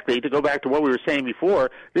exactly, to go back to what we were saying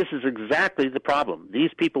before, this is exactly the problem.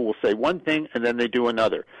 These people will say one thing and then they do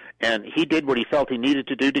another. And he did what he felt he needed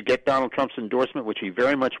to do to get Donald Trump's endorsement, which he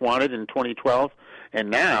very much wanted in 2012. And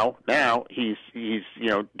now he's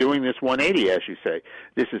doing this 180, as you say.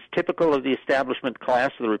 This is typical of the establishment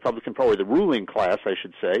class of the Republican Party, or the ruling class, I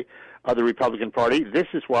should say, of the Republican Party. This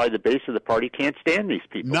is why the base of the party can't stand these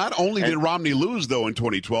people. Not only did Romney lose, though, in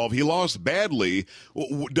 2012, he lost badly.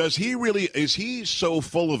 Is he so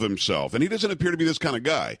full of himself? And he doesn't appear to be this kind of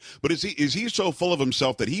guy, but is he so full of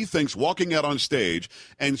himself that he thinks walking out on stage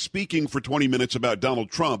and speaking for 20 minutes about Donald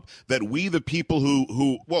Trump, that we, the people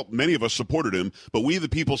who many of us supported him, but we, the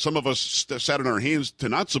people, some of us sat on our hands to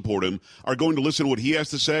not support him, are going to listen to what he has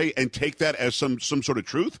to say and take that as some sort of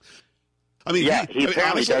truth? I mean, he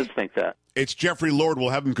apparently does think that. It's Jeffrey Lord. We'll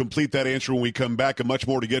have him complete that answer when we come back, and much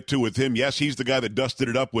more to get to with him. Yes, he's the guy that dusted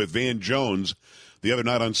it up with Van Jones the other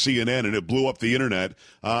night on CNN, and it blew up the internet.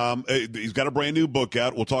 He's got a brand new book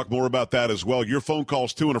out. We'll talk more about that as well. Your phone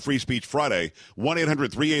calls, too, on a Free Speech Friday,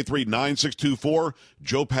 1-800-383-9624,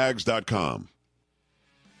 joepags.com.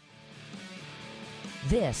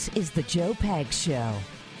 This is the Joe Pags Show.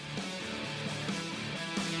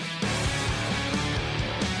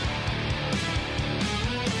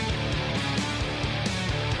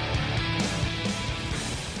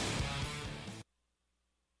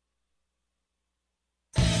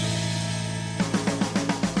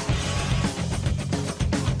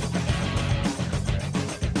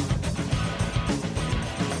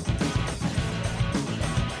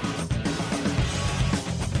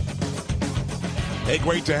 Hey,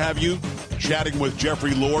 great to have you chatting with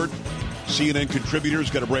Jeffrey Lord, CNN contributor. He's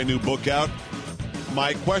got a brand new book out.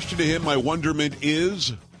 My question to him, my wonderment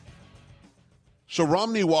is, so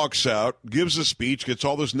Romney walks out, gives a speech, gets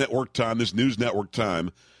all this network time, this news network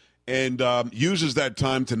time, and uses that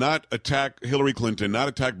time to not attack Hillary Clinton, not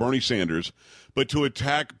attack Bernie Sanders, but to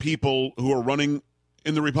attack people who are running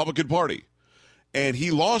in the Republican Party. And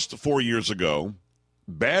he lost 4 years ago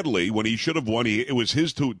badly when he should have won. It was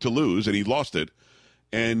his to lose, and he lost it.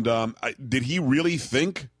 And did he really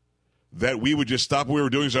think that we would just stop what we were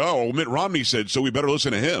doing and say, oh, well, Mitt Romney said, so we better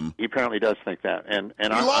listen to him? He apparently does think that. And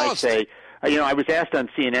I say, I was asked on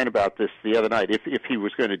CNN about this the other night, if he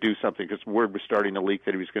was going to do something, because word was starting to leak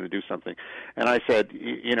that he was going to do something. And I said,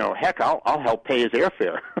 heck, I'll help pay his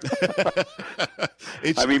airfare.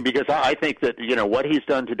 Because I think that, what he's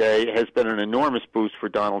done today has been an enormous boost for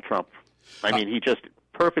Donald Trump. I mean, he just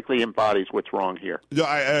perfectly embodies what's wrong here. Yeah,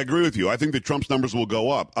 I agree with you. I think that Trump's numbers will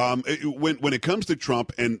go up. When it comes to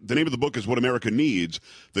Trump, and the name of the book is What America Needs,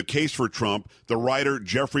 The Case for Trump, the writer,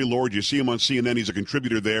 Jeffrey Lord, you see him on CNN. He's a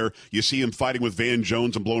contributor there. You see him fighting with Van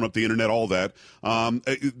Jones and blowing up the internet, all that.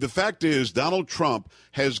 The fact is, Donald Trump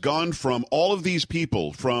has gone from all of these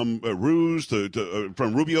people, from Ruse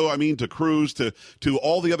from Rubio, to Cruz, to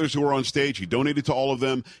all the others who were on stage. He donated to all of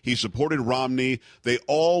them. He supported Romney. They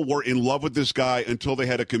all were in love with this guy until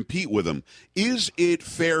they had to compete with him. Is it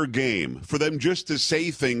fair game for them just to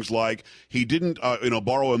say things like he didn't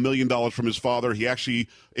borrow $1 million from his father, he actually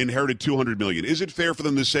inherited $200 million? Is it fair for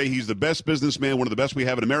them to say he's the best businessman, one of the best we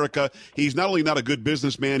have in America? He's not only not a good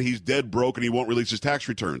businessman, he's dead broke and he won't release his tax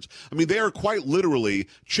returns. I mean, they are quite literally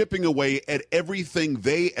chipping away at everything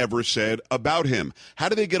they ever said about him. How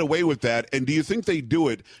do they get away with that? And do you think they do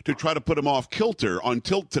it to try to put him off kilter on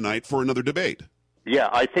tilt tonight for another debate? Yeah,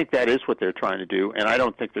 I think that is what they're trying to do, and I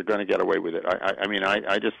don't think they're going to get away with it.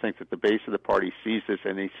 I just think that the base of the party sees this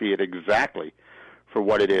and they see it exactly for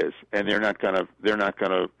what it is, and they're not going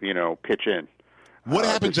to pitch in. What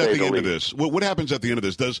happens at the end of this? What happens at the end of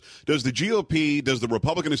this? Does the GOP, does the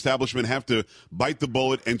Republican establishment have to bite the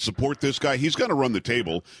bullet and support this guy? He's going to run the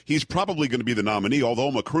table. He's probably going to be the nominee. Although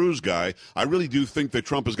I'm a Cruz guy, I really do think that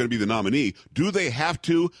Trump is going to be the nominee. Do they have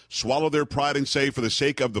to swallow their pride and say, for the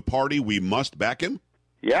sake of the party, we must back him?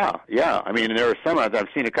 Yeah. I mean, there are some. I've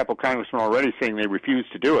seen a couple congressmen already saying they refuse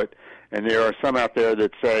to do it. And there are some out there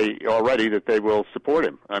that say already that they will support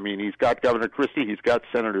him. I mean, he's got Governor Christie, he's got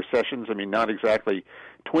Senator Sessions. I mean, not exactly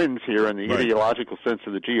twins here in the ideological sense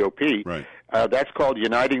of the GOP. Right. That's called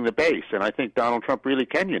uniting the base, and I think Donald Trump really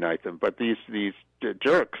can unite them. But these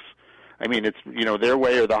jerks, I mean, it's their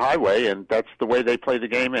way or the highway, and that's the way they play the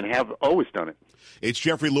game and have always done it. It's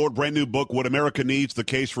Jeffrey Lord, brand new book, What America Needs, The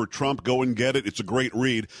Case for Trump. Go and get it. It's a great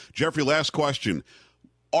read. Jeffrey, last question.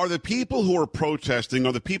 Are the people who are protesting,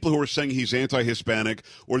 are the people who are saying he's anti-Hispanic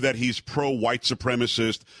or that he's pro-white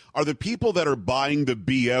supremacist, are the people that are buying the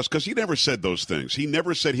BS? Because he never said those things. He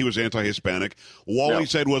never said he was anti-Hispanic. All he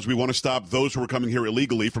said was we want to stop those who are coming here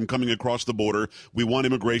illegally from coming across the border. We want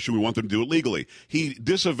immigration. We want them to do it legally. He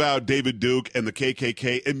disavowed David Duke and the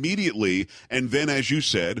KKK immediately. And then, as you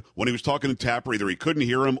said, when he was talking to Tapper, either he couldn't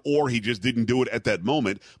hear him or he just didn't do it at that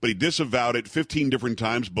moment. But he disavowed it 15 different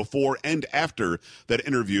times before and after that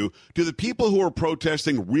interview. Do the people who are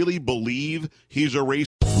protesting really believe he's a racist?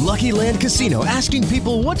 Lucky Land Casino, asking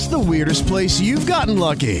people, what's the weirdest place you've gotten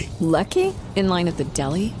lucky? Lucky? In line at the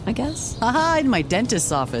deli, I guess? Aha, in my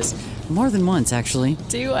dentist's office. More than once, actually.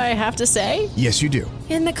 Do I have to say? Yes, you do.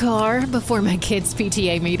 In the car before my kids'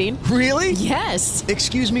 PTA meeting. Really? Yes.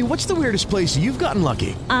 Excuse me, what's the weirdest place you've gotten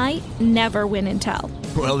lucky? I never win and tell.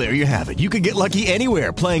 Well, there you have it. You can get lucky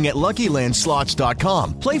anywhere, playing at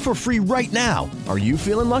LuckyLandSlots.com. Play for free right now. Are you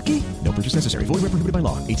feeling lucky? No purchase necessary. Void where prohibited by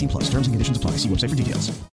law. 18+. Terms and conditions apply. See website for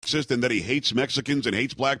details. And that he hates Mexicans and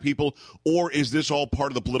hates black people? Or is this all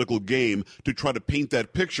part of the political game to try to paint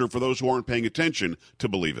that picture for those who aren't paying attention to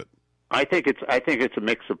believe it? I think it's a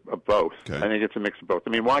mix of both. Okay. I think it's a mix of both. I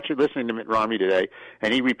mean, listening to Mitt Romney today,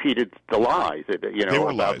 and he repeated the lie that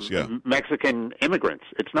about Mexican immigrants.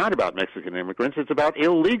 It's not about Mexican immigrants. It's about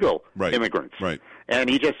illegal immigrants. Right. And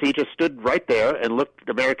he just stood right there and looked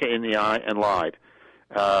America in the eye and lied.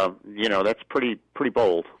 That's pretty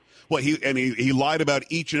bold. Well, he lied about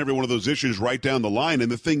each and every one of those issues right down the line. And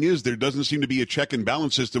the thing is, there doesn't seem to be a check and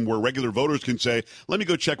balance system where regular voters can say, let me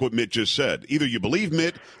go check what Mitt just said. Either you believe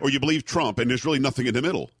Mitt or you believe Trump, and there's really nothing in the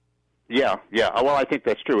middle. Yeah. Well, I think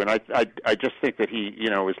that's true. And I just think that he,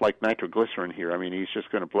 is like nitroglycerin here. I mean, he's just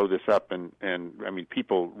going to blow this up. And I mean,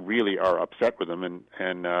 people really are upset with him,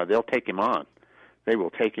 and they'll take him on. They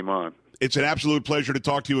will take him on. It's an absolute pleasure to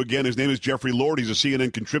talk to you again. His name is Jeffrey Lord. He's a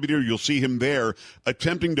CNN contributor. You'll see him there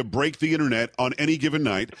attempting to break the internet on any given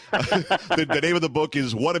night. The name of the book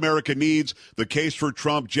is What America Needs, The Case for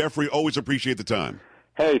Trump. Jeffrey, always appreciate the time.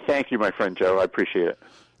 Hey, thank you, my friend Joe. I appreciate it.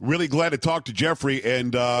 Really glad to talk to Jeffrey,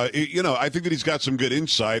 and I think that he's got some good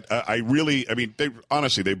insight. They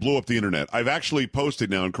blew up the internet. I've actually posted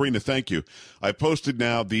now, and Karina, thank you. I posted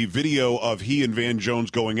now the video of he and Van Jones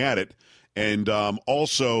going at it, and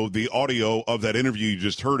also the audio of that interview you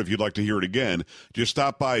just heard. If you'd like to hear it again, just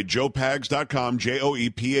stop by joepags.com,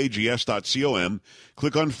 joepags.com.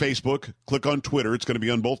 Click on Facebook, click on Twitter. It's going to be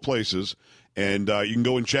on both places. And you can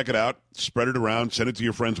go and check it out, spread it around, send it to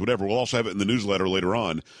your friends, whatever. We'll also have it in the newsletter later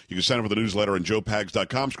on. You can sign up for the newsletter on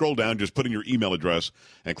joepags.com. Scroll down, just put in your email address,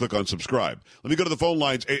 and click on subscribe. Let me go to the phone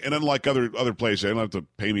lines. And unlike other places, they don't have to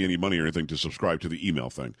pay me any money or anything to subscribe to the email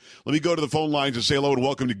thing. Let me go to the phone lines and say hello and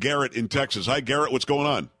welcome to Garrett in Texas. Hi, Garrett. What's going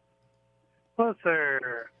on? Well,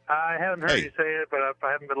 sir, I haven't heard you say it, but I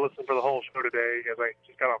haven't been listening for the whole show today because I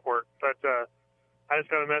just got off work. But I just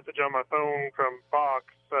got a message on my phone from Fox,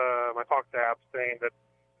 my Fox app, saying that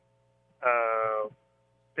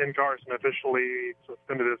Ben Carson officially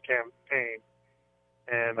suspended his campaign,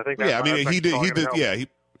 and I think that's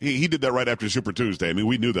he did that right after Super Tuesday. I mean,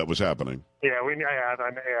 we knew that was happening. Yeah, we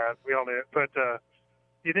all knew it. But do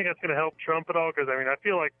you think that's going to help Trump at all? Because I mean, I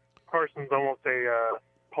feel like Carson's almost a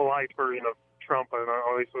polite version of Trump, and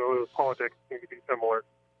at least his politics seem to be similar.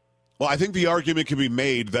 Well, I think the argument can be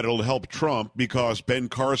made that it'll help Trump because Ben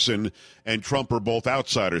Carson and Trump are both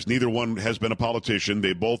outsiders. Neither one has been a politician.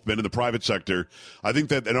 They've both been in the private sector. I think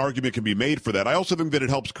that an argument can be made for that. I also think that it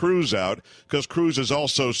helps Cruz out because Cruz is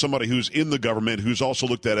also somebody who's in the government who's also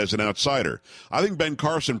looked at as an outsider. I think Ben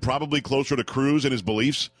Carson probably closer to Cruz in his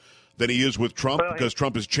beliefs than he is with Trump because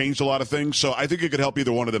Trump has changed a lot of things. So I think it could help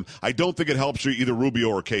either one of them. I don't think it helps either Rubio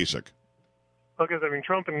or Kasich. Because, I mean,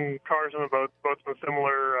 Trump and Carson have both been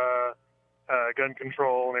similar gun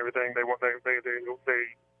control and everything. They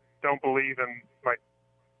don't believe in like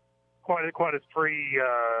quite as free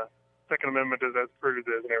Second Amendment as Cruz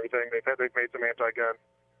is and everything. They've made some anti-gun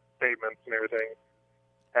statements and everything,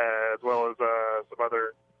 as well as some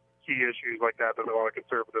other key issues like that a lot of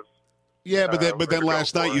conservatives. Yeah, but then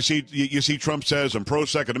last night you see Trump says I'm pro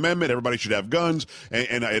Second Amendment. Everybody should have guns,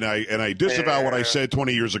 and I disavow what I said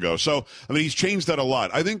 20 years ago. So I mean he's changed that a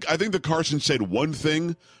lot. I think that Carson said one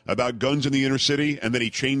thing about guns in the inner city, and then he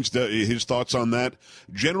changed his thoughts on that.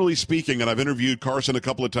 Generally speaking, and I've interviewed Carson a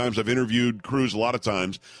couple of times. I've interviewed Cruz a lot of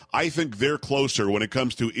times. I think they're closer when it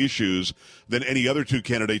comes to issues than any other two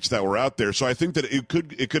candidates that were out there. So I think that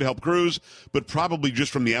it could help Cruz, but probably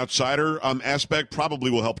just from the outsider aspect, probably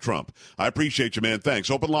will help Trump. I appreciate you, man. Thanks.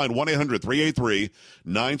 Open line 1-800-383-9624,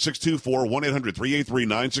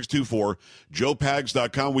 1-800-383-9624,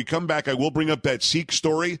 joepags.com. We come back, I will bring up that Sikh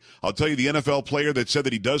story. I'll tell you the NFL player that said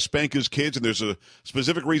that he does spank his kids, and there's a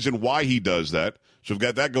specific reason why he does that. So we've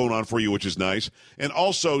got that going on for you, which is nice. And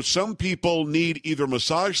also, some people need either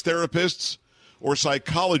massage therapists or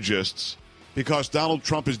psychologists because Donald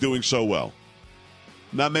Trump is doing so well.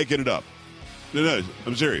 Not making it up. No,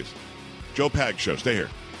 I'm serious. Joe Pags Show. Stay here.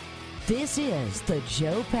 This is the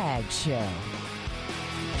Joe Pags Show.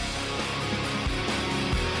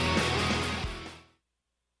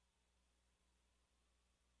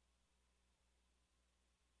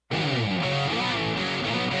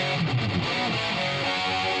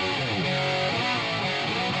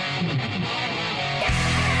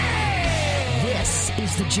 This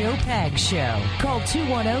is the Joe Pags Show. Call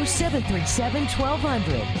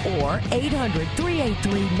 210-737-1200 or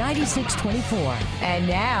 800-383-9624. And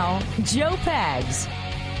now, Joe Pags.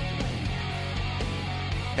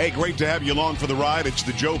 Hey, great to have you along for the ride. It's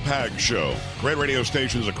the Joe Pags Show. Great radio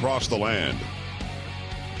stations across the land.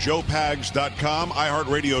 JoePags.com,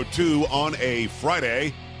 iHeartRadio 2 on a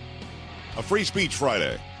Friday. A Free Speech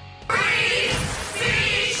Friday. Free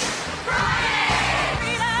Speech Friday!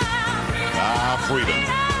 Freedom.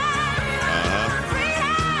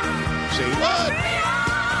 Say what?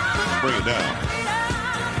 Bring it down.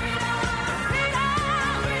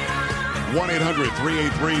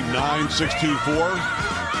 1-800-383-9624.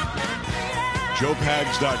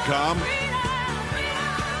 JoePags.com.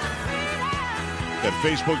 Got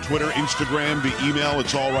Facebook, Twitter, Instagram, the email.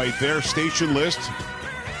 It's all right there. Station list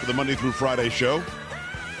for the Monday through Friday show.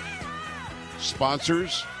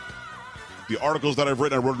 Sponsors. The articles that I've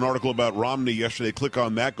written, I wrote an article about Romney yesterday. Click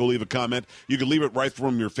on that. Go leave a comment. You can leave it right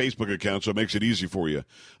from your Facebook account, so it makes it easy for you.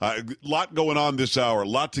 A lot going on this hour. A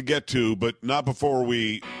lot to get to, but not before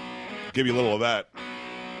we give you a little of that.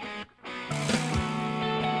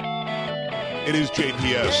 It is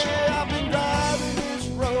JPS. Yeah, I've been driving this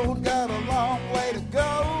road, got a long way to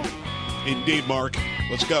go. Indeed, Mark.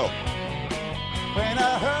 Let's go. When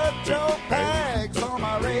I heard Joe Pags on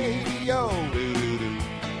my radio.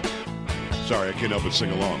 Sorry, I can't help but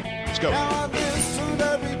sing along. Let's go. Now I listen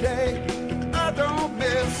every day. I don't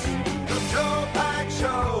miss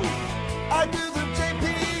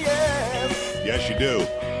Yes, you do.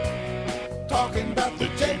 Talking about the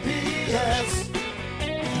JPS.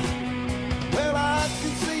 Well, I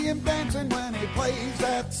can see him dancing when he plays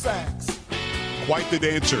that sax. Quite the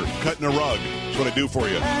dancer, cutting a rug. That's what I do for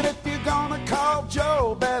you. And if you're gonna call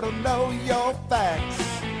Joe, better know your facts.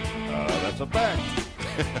 That's a fact.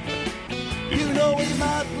 You know he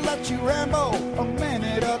might let you ramble a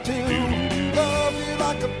minute or two. Love you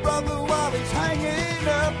like a brother while he's hanging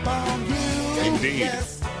up on you. Indeed.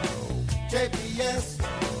 Yes, JPS,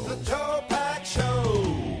 the Joe Pack Show.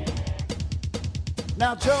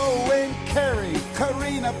 Now Joe and Carrie,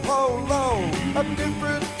 Karina Polo, a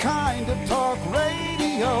different kind of talk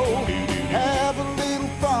radio. Have a little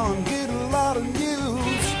fun, get a lot of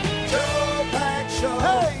news. Joe Pack Show,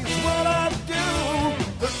 hey, it's what I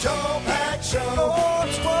do. The Joe Pack Show, oh,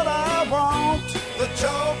 it's what I want. The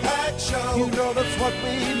Joe Pack Show, you know that's what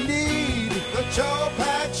we need. The Joe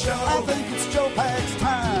Pack Show, I think it's Joe Pack's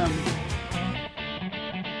time.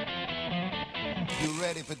 You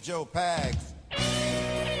ready for Joe Pags?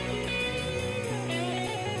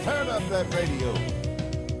 Turn up that radio.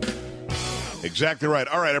 Exactly right.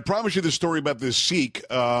 All right, I promised you this story about this Sikh.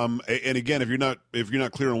 And again, if you're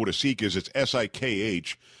not clear on what a Sikh is, it's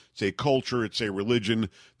S-I-K-H. It's a culture. It's a religion.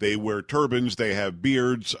 They wear turbans. They have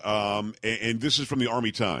beards. And this is from the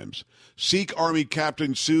Army Times. Sikh Army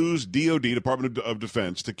captain sues DOD, Department of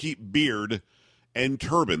Defense, to keep beard and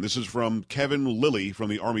turban. This is from Kevin Lilly from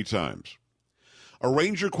the Army Times. A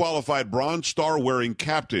Ranger qualified Bronze Star wearing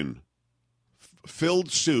captain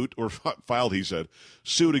filed, he said,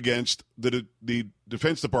 suit against the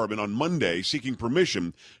Defense Department on Monday seeking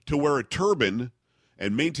permission to wear a turban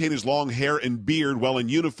and maintain his long hair and beard while in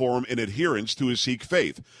uniform in adherence to his Sikh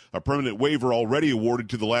faith, a permanent waiver already awarded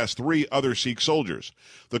to the last 3 other Sikh soldiers.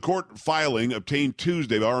 The court filing obtained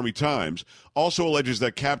Tuesday by Army Times also alleges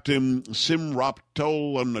that Captain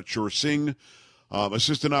Simraptol, I'm not sure, Singh,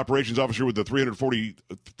 assistant operations officer with the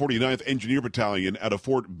 349th Engineer Battalion out of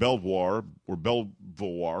Fort Belvoir, or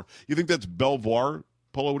Belvoir. You think that's Belvoir?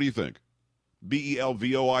 Polo, what do you think?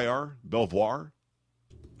 B-E-L-V-O-I-R? Belvoir?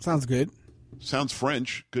 Sounds good. Sounds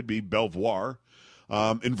French. Could be Belvoir.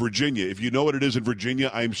 In Virginia. If you know what it is in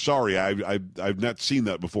Virginia, I'm sorry. I've not seen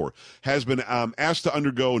that before. Has been asked to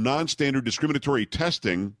undergo non-standard discriminatory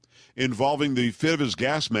testing involving the fit of his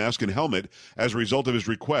gas mask and helmet as a result of his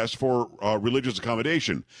request for religious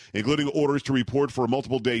accommodation, including orders to report for a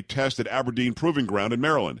multiple-day test at Aberdeen Proving Ground in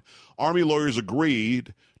Maryland. Army lawyers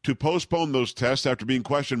agreed to postpone those tests after being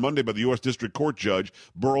questioned Monday by the U.S. District Court Judge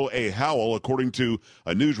Burl A. Howell, according to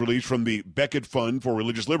a news release from the Beckett Fund for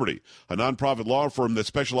Religious Liberty, a nonprofit law firm that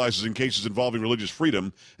specializes in cases involving religious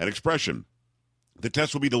freedom and expression. The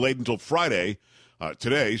test will be delayed until Friday.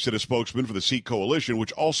 Today, said a spokesman for the Sikh Coalition,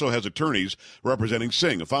 which also has attorneys representing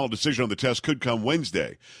Singh. A final decision on the test could come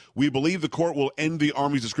Wednesday. We believe the court will end the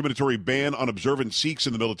Army's discriminatory ban on observant Sikhs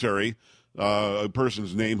in the military. A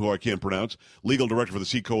person's name who I can't pronounce, legal director for the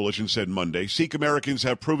Sikh Coalition, said Monday. Sikh Americans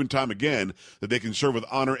have proven time again that they can serve with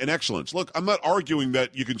honor and excellence. Look, I'm not arguing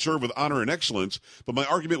that you can serve with honor and excellence, but my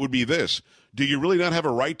argument would be this. Do you really not have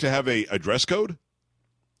a right to have a dress code?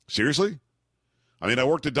 Seriously? I mean, I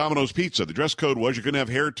worked at Domino's Pizza. The dress code was you couldn't have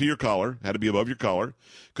hair to your collar, had to be above your collar.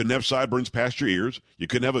 Couldn't have sideburns past your ears. You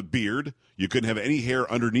couldn't have a beard. You couldn't have any hair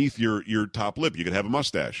underneath your top lip. You could have a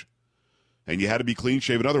mustache. And you had to be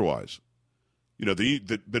clean-shaven otherwise. You know,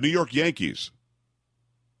 the New York Yankees,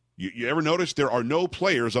 you ever notice there are no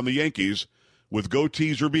players on the Yankees with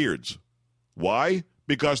goatees or beards? Why?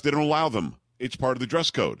 Because they don't allow them. It's part of the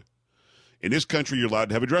dress code. In this country, you're allowed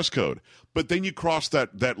to have a dress code. But then you cross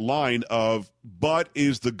that line of, but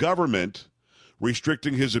is the government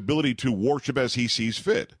restricting his ability to worship as he sees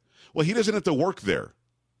fit? Well, he doesn't have to work there.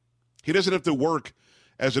 He doesn't have to work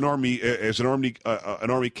as an army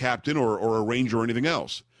captain or a ranger or anything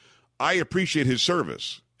else. I appreciate his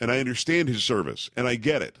service, and I understand his service, and I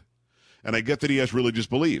get it. And I get that he has religious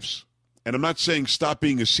beliefs. And I'm not saying stop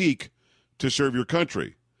being a Sikh to serve your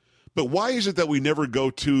country. But why is it that we never go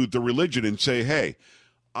to the religion and say, hey,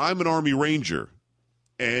 I'm an Army Ranger,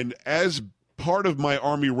 and as part of my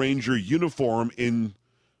Army Ranger uniform in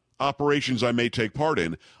operations I may take part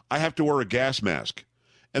in, I have to wear a gas mask.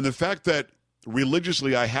 And the fact that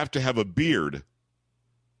religiously I have to have a beard,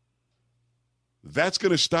 that's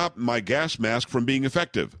going to stop my gas mask from being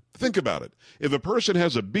effective. Think about it. If a person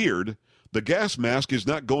has a beard, the gas mask is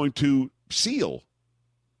not going to seal.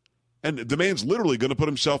 And the man's literally going to put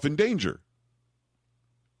himself in danger.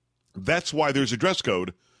 That's why there's a dress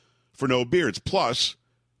code for no beards. Plus,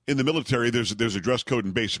 in the military, there's a dress code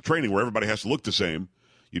in basic training where everybody has to look the same.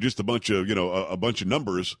 You're just a bunch of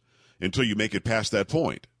numbers until you make it past that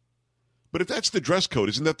point. But if that's the dress code,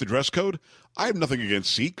 isn't that the dress code? I have nothing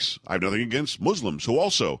against Sikhs. I have nothing against Muslims, who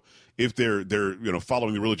also, if they're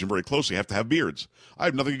following the religion very closely, have to have beards. I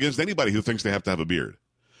have nothing against anybody who thinks they have to have a beard.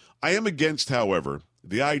 I am against, however,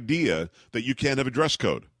 the idea that you can't have a dress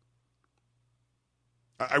code.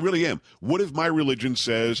 I really am. What if my religion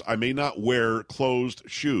says I may not wear closed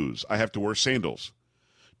shoes? I have to wear sandals.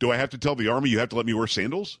 Do I have to tell the Army you have to let me wear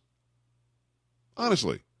sandals?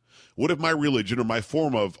 Honestly. What if my religion or my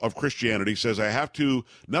form of Christianity says I have to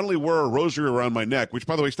not only wear a rosary around my neck, which,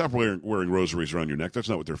 by the way, stop wearing rosaries around your neck. That's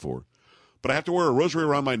not what they're for. But I have to wear a rosary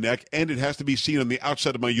around my neck, and it has to be seen on the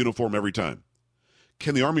outside of my uniform every time.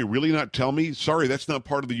 Can the Army really not tell me, sorry, that's not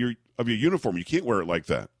part of your uniform. You can't wear it like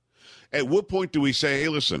that. At what point do we say, hey,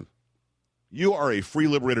 listen, you are a free,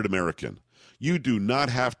 liberated American. You do not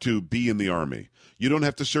have to be in the Army. You don't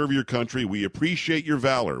have to serve your country. We appreciate your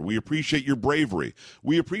valor. We appreciate your bravery.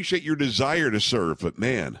 We appreciate your desire to serve. But,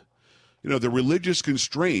 man, the religious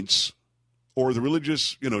constraints or the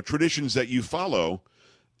religious, traditions that you follow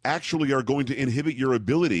actually are going to inhibit your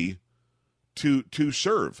ability to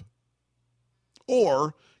serve.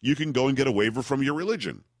 Or you can go and get a waiver from your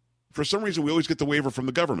religion. For some reason, we always get the waiver from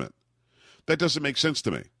the government. That doesn't make sense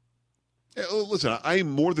to me. Listen,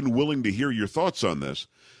 I'm more than willing to hear your thoughts on this,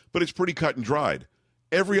 but it's pretty cut and dried.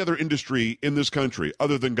 Every other industry in this country,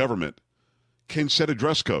 other than government, can set a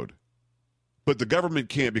dress code. But the government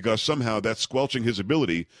can't because somehow that's squelching his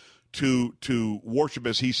ability to worship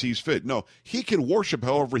as he sees fit. No, he can worship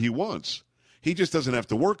however he wants. He just doesn't have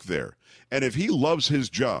to work there. And if he loves his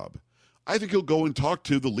job, I think he'll go and talk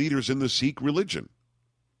to the leaders in the Sikh religion.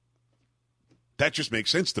 That just makes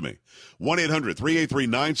sense to me.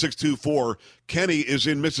 1-800-383-9624. Kenny is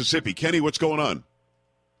in Mississippi. Kenny, what's going on?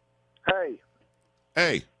 Hey.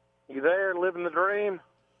 Hey. You there, living the dream?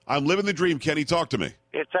 I'm living the dream, Kenny. Talk to me.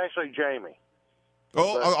 It's actually Jamie.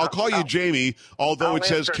 Oh, I'll call you Jamie, although it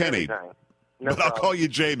says Kenny. No I'll call you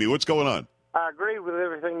Jamie. What's going on? I agree with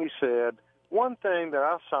everything you said. One thing that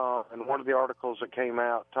I saw in one of the articles that came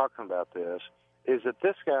out talking about this is that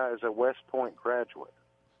this guy is a West Point graduate.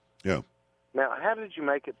 Yeah. Now, how did you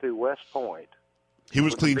make it through West Point? He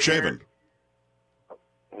was clean shaven.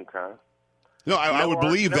 Okay. No, I would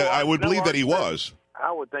believe that. I would believe that he was.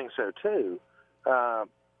 I would think so too.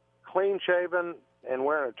 Clean shaven and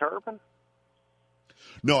wearing a turban.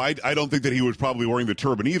 No, I don't think that he was probably wearing the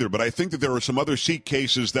turban either. But I think that there were some other Sikh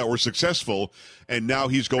cases that were successful, and now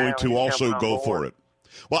he's going to also go for it.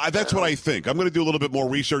 Well, that's what I think. I'm going to do a little bit more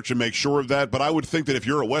research and make sure of that. But I would think that if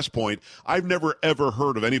you're at West Point, I've never, ever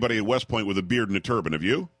heard of anybody at West Point with a beard and a turban. Have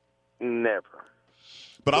you? Never.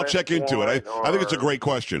 But I'll check into it. I think it's a great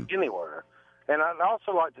question. Anywhere. And I'd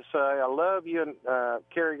also like to say I love you and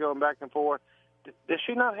Carrie going back and forth. Does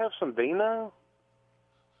she not have some vino?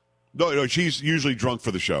 No, she's usually drunk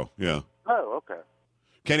for the show. Yeah. Oh, okay.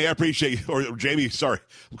 Kenny, I appreciate you. Or Jamie, sorry.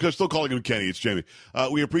 I'm still calling him Kenny. It's Jamie.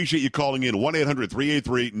 We appreciate you calling in.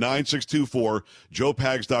 1-800-383-9624,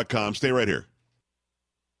 joepags.com. Stay right here.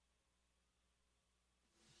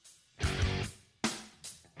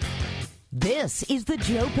 This is the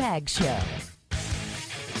Joe Pags Show.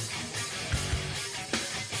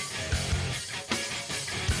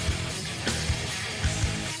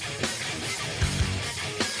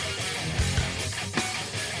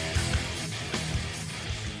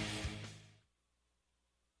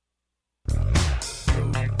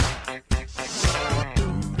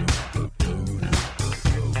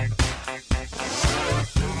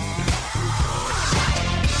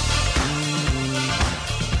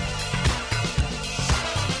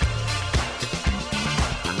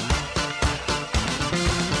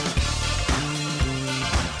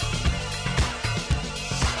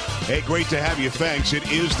 Hey, great to have you. Thanks. It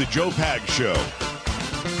is the Joe Pags Show.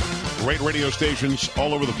 Great radio stations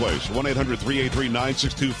all over the place.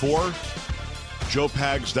 1-800-383-9624,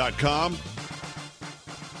 joepags.com.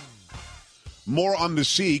 More on the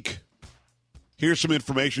Sikh. Here's some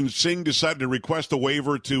information. Singh decided to request a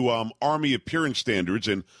waiver to Army appearance standards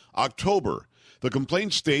in October. The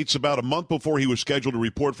complaint states about a month before he was scheduled to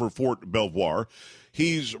report for Fort Belvoir,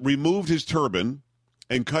 he's removed his turban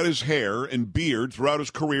and cut his hair and beard throughout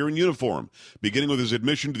his career in uniform, beginning with his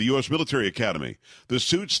admission to the U.S. Military Academy. The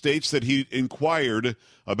suit states that he inquired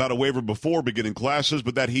about a waiver before beginning classes,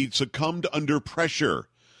 but that he succumbed under pressure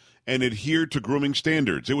and adhered to grooming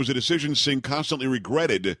standards. It was a decision Singh constantly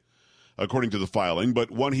regretted according to the filing,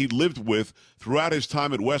 but one he lived with throughout his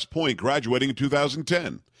time at West Point, graduating in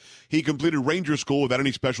 2010. He completed Ranger School without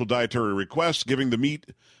any special dietary requests, giving the meat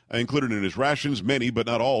included in his rations, many but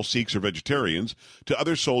not all Sikhs are vegetarians, to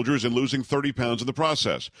other soldiers and losing 30 pounds in the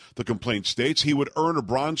process. The complaint states he would earn a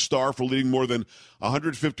Bronze Star for leading more than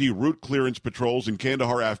 150 route clearance patrols in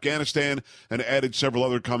Kandahar, Afghanistan, and added several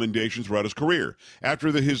other commendations throughout his career.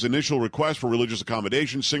 After his initial request for religious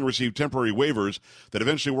accommodation, Singh received temporary waivers that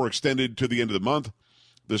eventually were extended to the end of the month.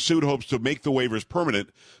 The suit hopes to make the waivers permanent,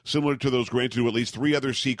 similar to those granted to at least 3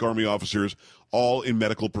 other Sikh Army officers, all in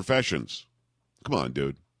medical professions. Come on,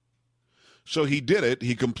 dude. So he did it.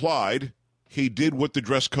 He complied. He did what the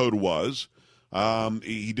dress code was.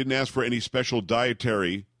 He didn't ask for any special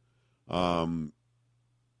dietary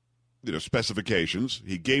specifications.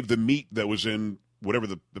 He gave the meat that was in whatever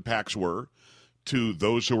the packs were to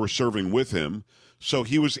those who were serving with him. So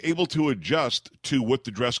he was able to adjust to what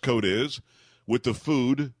the dress code is, what the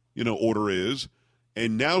food, order is.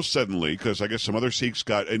 And now suddenly, because I guess some other Sikhs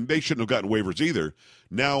got, and they shouldn't have gotten waivers either,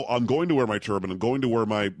 now I'm going to wear my turban, I'm going to wear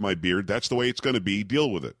my beard, that's the way it's going to be, deal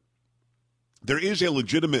with it. There is a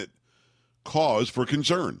legitimate cause for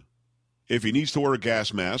concern. If he needs to wear a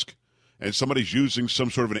gas mask, and somebody's using some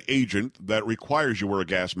sort of an agent that requires you wear a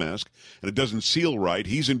gas mask, and it doesn't seal right,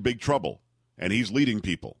 he's in big trouble, and he's leading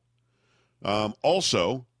people.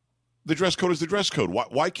 Also, the dress code is the dress code.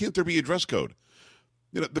 Why can't there be a dress code?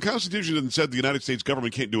 The Constitution doesn't say the United States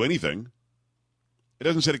government can't do anything. It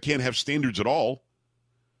doesn't say it can't have standards at all.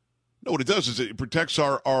 No, what it does is it protects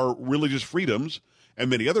our religious freedoms and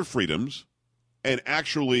many other freedoms and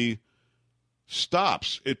actually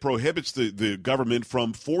stops. It prohibits the government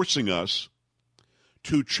from forcing us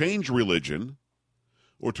to change religion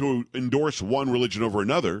or to endorse one religion over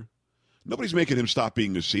another. Nobody's making him stop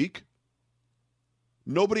being a Sikh.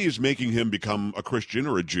 Nobody is making him become a Christian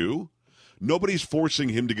or a Jew. Nobody's forcing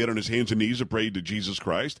him to get on his hands and knees and pray to Jesus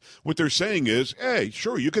Christ. What they're saying is, hey,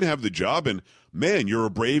 sure, you can have the job, and man, you're a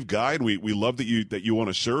brave guy, and we love that you want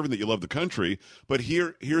to serve and that you love the country, but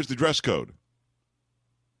here's the dress code.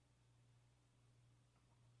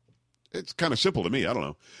 It's kind of simple to me. I don't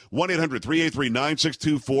know.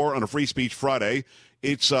 1-800-383-9624 on a Free Speech Friday.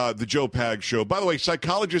 It's the Joe Pag Show. By the way,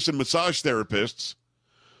 psychologists and massage therapists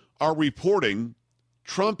are reporting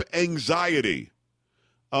Trump anxiety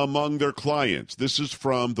among their clients. This is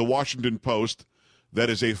from the Washington Post. That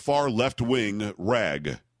is a far left-wing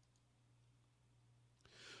rag.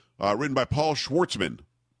 Written by Paul Schwartzman.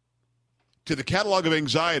 To the catalog of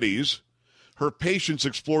anxieties her patients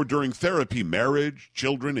explored during therapy, marriage,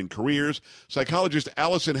 children, and careers, psychologist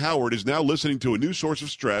Allison Howard is now listening to a new source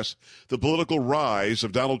of stress, the political rise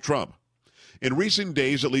of Donald Trump. In recent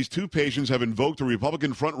days, at least 2 patients have invoked the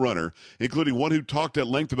Republican frontrunner, including one who talked at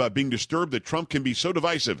length about being disturbed that Trump can be so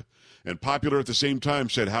divisive and popular at the same time,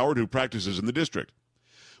 said Howard, who practices in the district.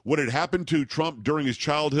 What had happened to Trump during his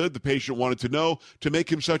childhood, the patient wanted to know, to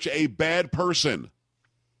make him such a bad person.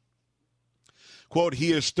 Quote,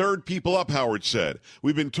 he has stirred people up, Howard said.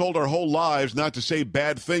 We've been told our whole lives not to say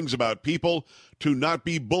bad things about people, to not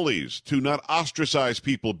be bullies, to not ostracize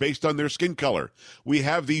people based on their skin color. We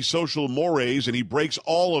have these social mores, and he breaks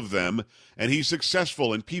all of them, and he's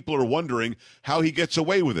successful, and people are wondering how he gets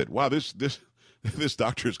away with it. Wow, this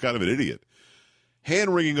doctor is kind of an idiot.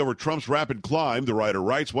 Hand-wringing over Trump's rapid climb, the writer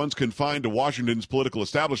writes, once confined to Washington's political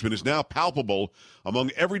establishment, is now palpable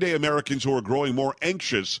among everyday Americans who are growing more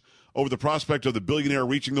anxious over the prospect of the billionaire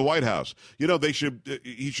reaching the White House.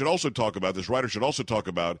 He should also talk about, this writer should also talk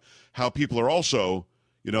about how people are also,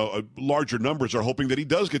 larger numbers are hoping that he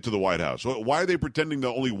does get to the White House. So why are they pretending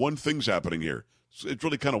that only one thing's happening here? It's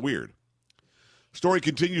really kind of weird. Story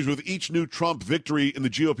continues with each new Trump victory in the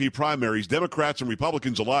GOP primaries. Democrats and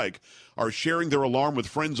Republicans alike are sharing their alarm with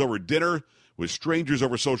friends over dinner, with strangers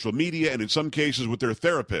over social media, and in some cases with their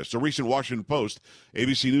therapists. A recent Washington Post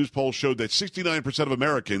ABC News poll showed that 69% of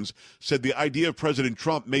Americans said the idea of President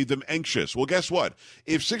Trump made them anxious. Well, guess what?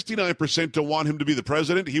 If 69% don't want him to be the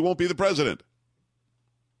president, he won't be the president.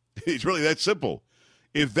 It's really that simple.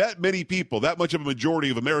 If that many people, that much of a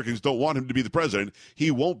majority of Americans don't want him to be the president,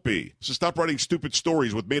 he won't be. So stop writing stupid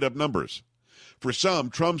stories with made-up numbers. For some,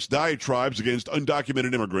 Trump's diatribes against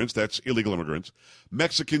undocumented immigrants, that's illegal immigrants,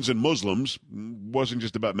 Mexicans and Muslims, wasn't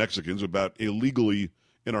just about Mexicans, about illegally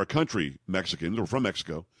in our country Mexicans or from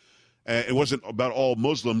Mexico. It wasn't about all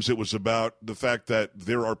Muslims. It was about the fact that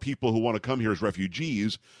there are people who want to come here as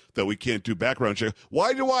refugees that we can't do background check.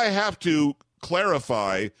 Why do I have to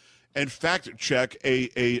clarify and fact check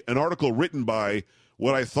an article written by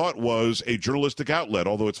what I thought was a journalistic outlet,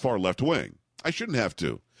 although it's far left wing? I shouldn't have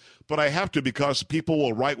to. But I have to because people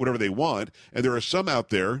will write whatever they want, and there are some out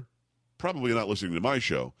there, probably not listening to my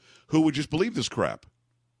show, who would just believe this crap.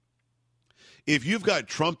 If you've got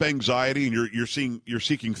Trump anxiety and you're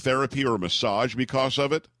seeking therapy or a massage because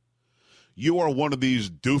of it, you are one of these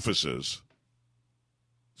doofuses.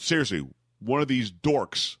 Seriously, one of these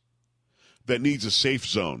dorks that needs a safe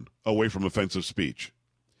zone away from offensive speech.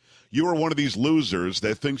 You are one of these losers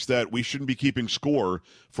that thinks that we shouldn't be keeping score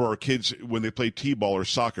for our kids when they play t-ball or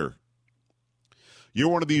soccer. You're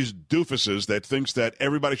one of these doofuses that thinks that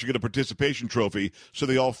everybody should get a participation trophy so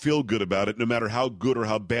they all feel good about it no matter how good or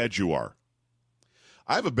how bad you are.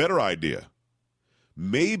 I have a better idea.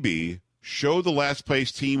 Maybe show the last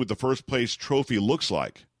place team what the first place trophy looks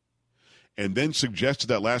like, and then suggest to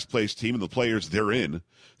that last place team and the players therein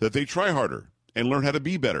that they try harder and learn how to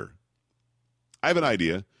be better. I have an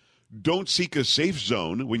idea. Don't seek a safe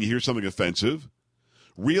zone when you hear something offensive.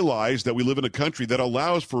 Realize that we live in a country that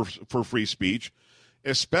allows for free speech,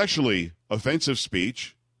 especially offensive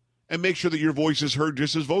speech, and make sure that your voice is heard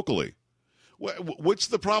just as vocally. What's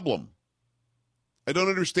the problem? I don't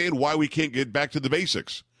understand why we can't get back to the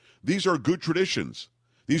basics. These are good traditions.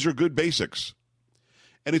 These are good basics.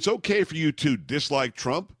 And it's okay for you to dislike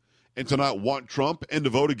Trump and to not want Trump and to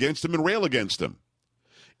vote against him and rail against him.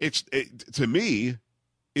 To me,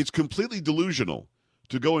 it's completely delusional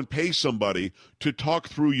to go and pay somebody to talk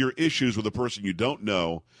through your issues with a person you don't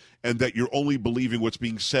know and that you're only believing what's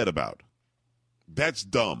being said about. That's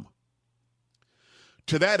dumb.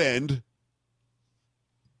 To that end,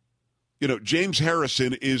 James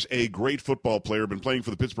Harrison is a great football player, been playing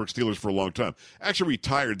for the Pittsburgh Steelers for a long time. Actually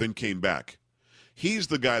retired, then came back. He's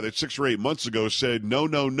the guy that 6 or 8 months ago said no,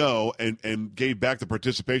 no, no, and gave back the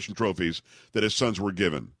participation trophies that his sons were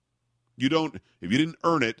given. If you didn't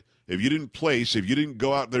earn it, if you didn't place, if you didn't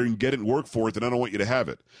go out there and get it and work for it, then I don't want you to have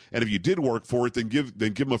it. And if you did work for it, then give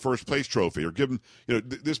him a first place trophy or give him,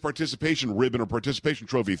 this participation ribbon or participation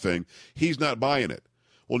trophy thing. He's not buying it.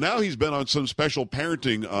 Well, now he's been on some special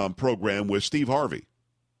parenting program with Steve Harvey.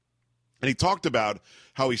 And he talked about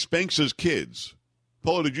how he spanks his kids.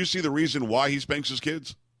 Polo, did you see the reason why he spanks his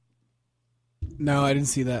kids? No, I didn't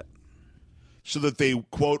see that. So that they,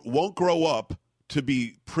 quote, won't grow up to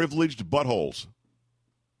be privileged buttholes.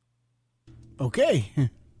 Okay.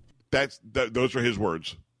 Those are his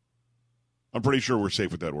words. I'm pretty sure we're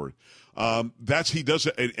safe with that word. He does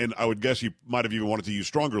it, and I would guess he might have even wanted to use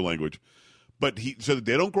stronger language. But so that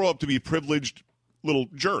they don't grow up to be privileged little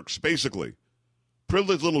jerks, basically.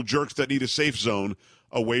 Privileged little jerks that need a safe zone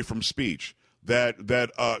away from speech. That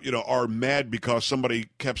are mad because somebody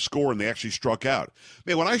kept score and they actually struck out.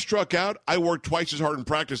 Man, when I struck out, I worked twice as hard in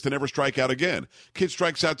practice to never strike out again. Kid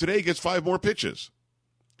strikes out today, gets 5 more pitches.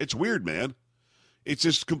 It's weird, man. It's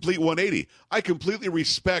just complete 180. I completely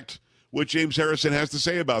respect what James Harrison has to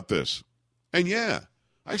say about this. And yeah,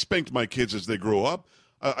 I spanked my kids as they grew up.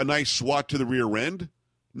 A nice swat to the rear end.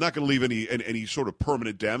 Not going to leave any sort of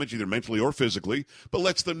permanent damage, either mentally or physically, but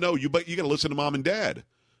lets them know you got to listen to mom and dad.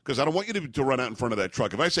 Because I don't want you to run out in front of that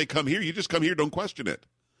truck. If I say come here, you just come here, don't question it.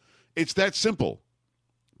 It's that simple.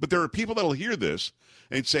 But there are people that will hear this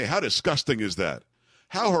and say, how disgusting is that?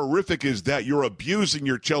 How horrific is that? You're abusing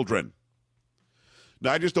your children.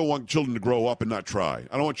 Now, I just don't want children to grow up and not try.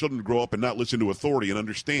 I don't want children to grow up and not listen to authority and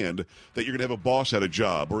understand that you're going to have a boss at a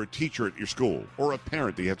job or a teacher at your school or a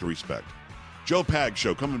parent that you have to respect. Joe Pags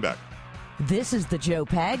Show, coming back. This is the Joe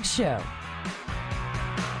Pags Show.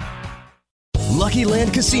 Lucky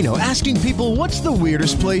Land Casino, asking people, what's the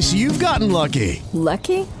weirdest place you've gotten lucky?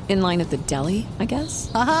 Lucky? In line at the deli, I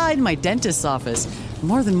guess? Aha, in my dentist's office.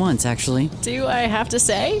 More than once, actually. Do I have to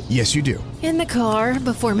say? Yes, you do. In the car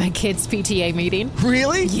before my kids' PTA meeting.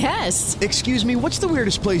 Really? Yes. Excuse me, what's the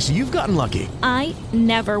weirdest place you've gotten lucky? I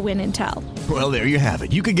never win and tell. Well, there you have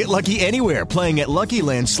it. You can get lucky anywhere, playing at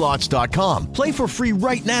LuckyLandSlots.com. Play for free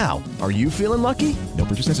right now. Are you feeling lucky? No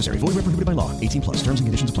purchase necessary. Void where prohibited by law. 18+. Terms and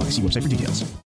conditions apply. See website for details.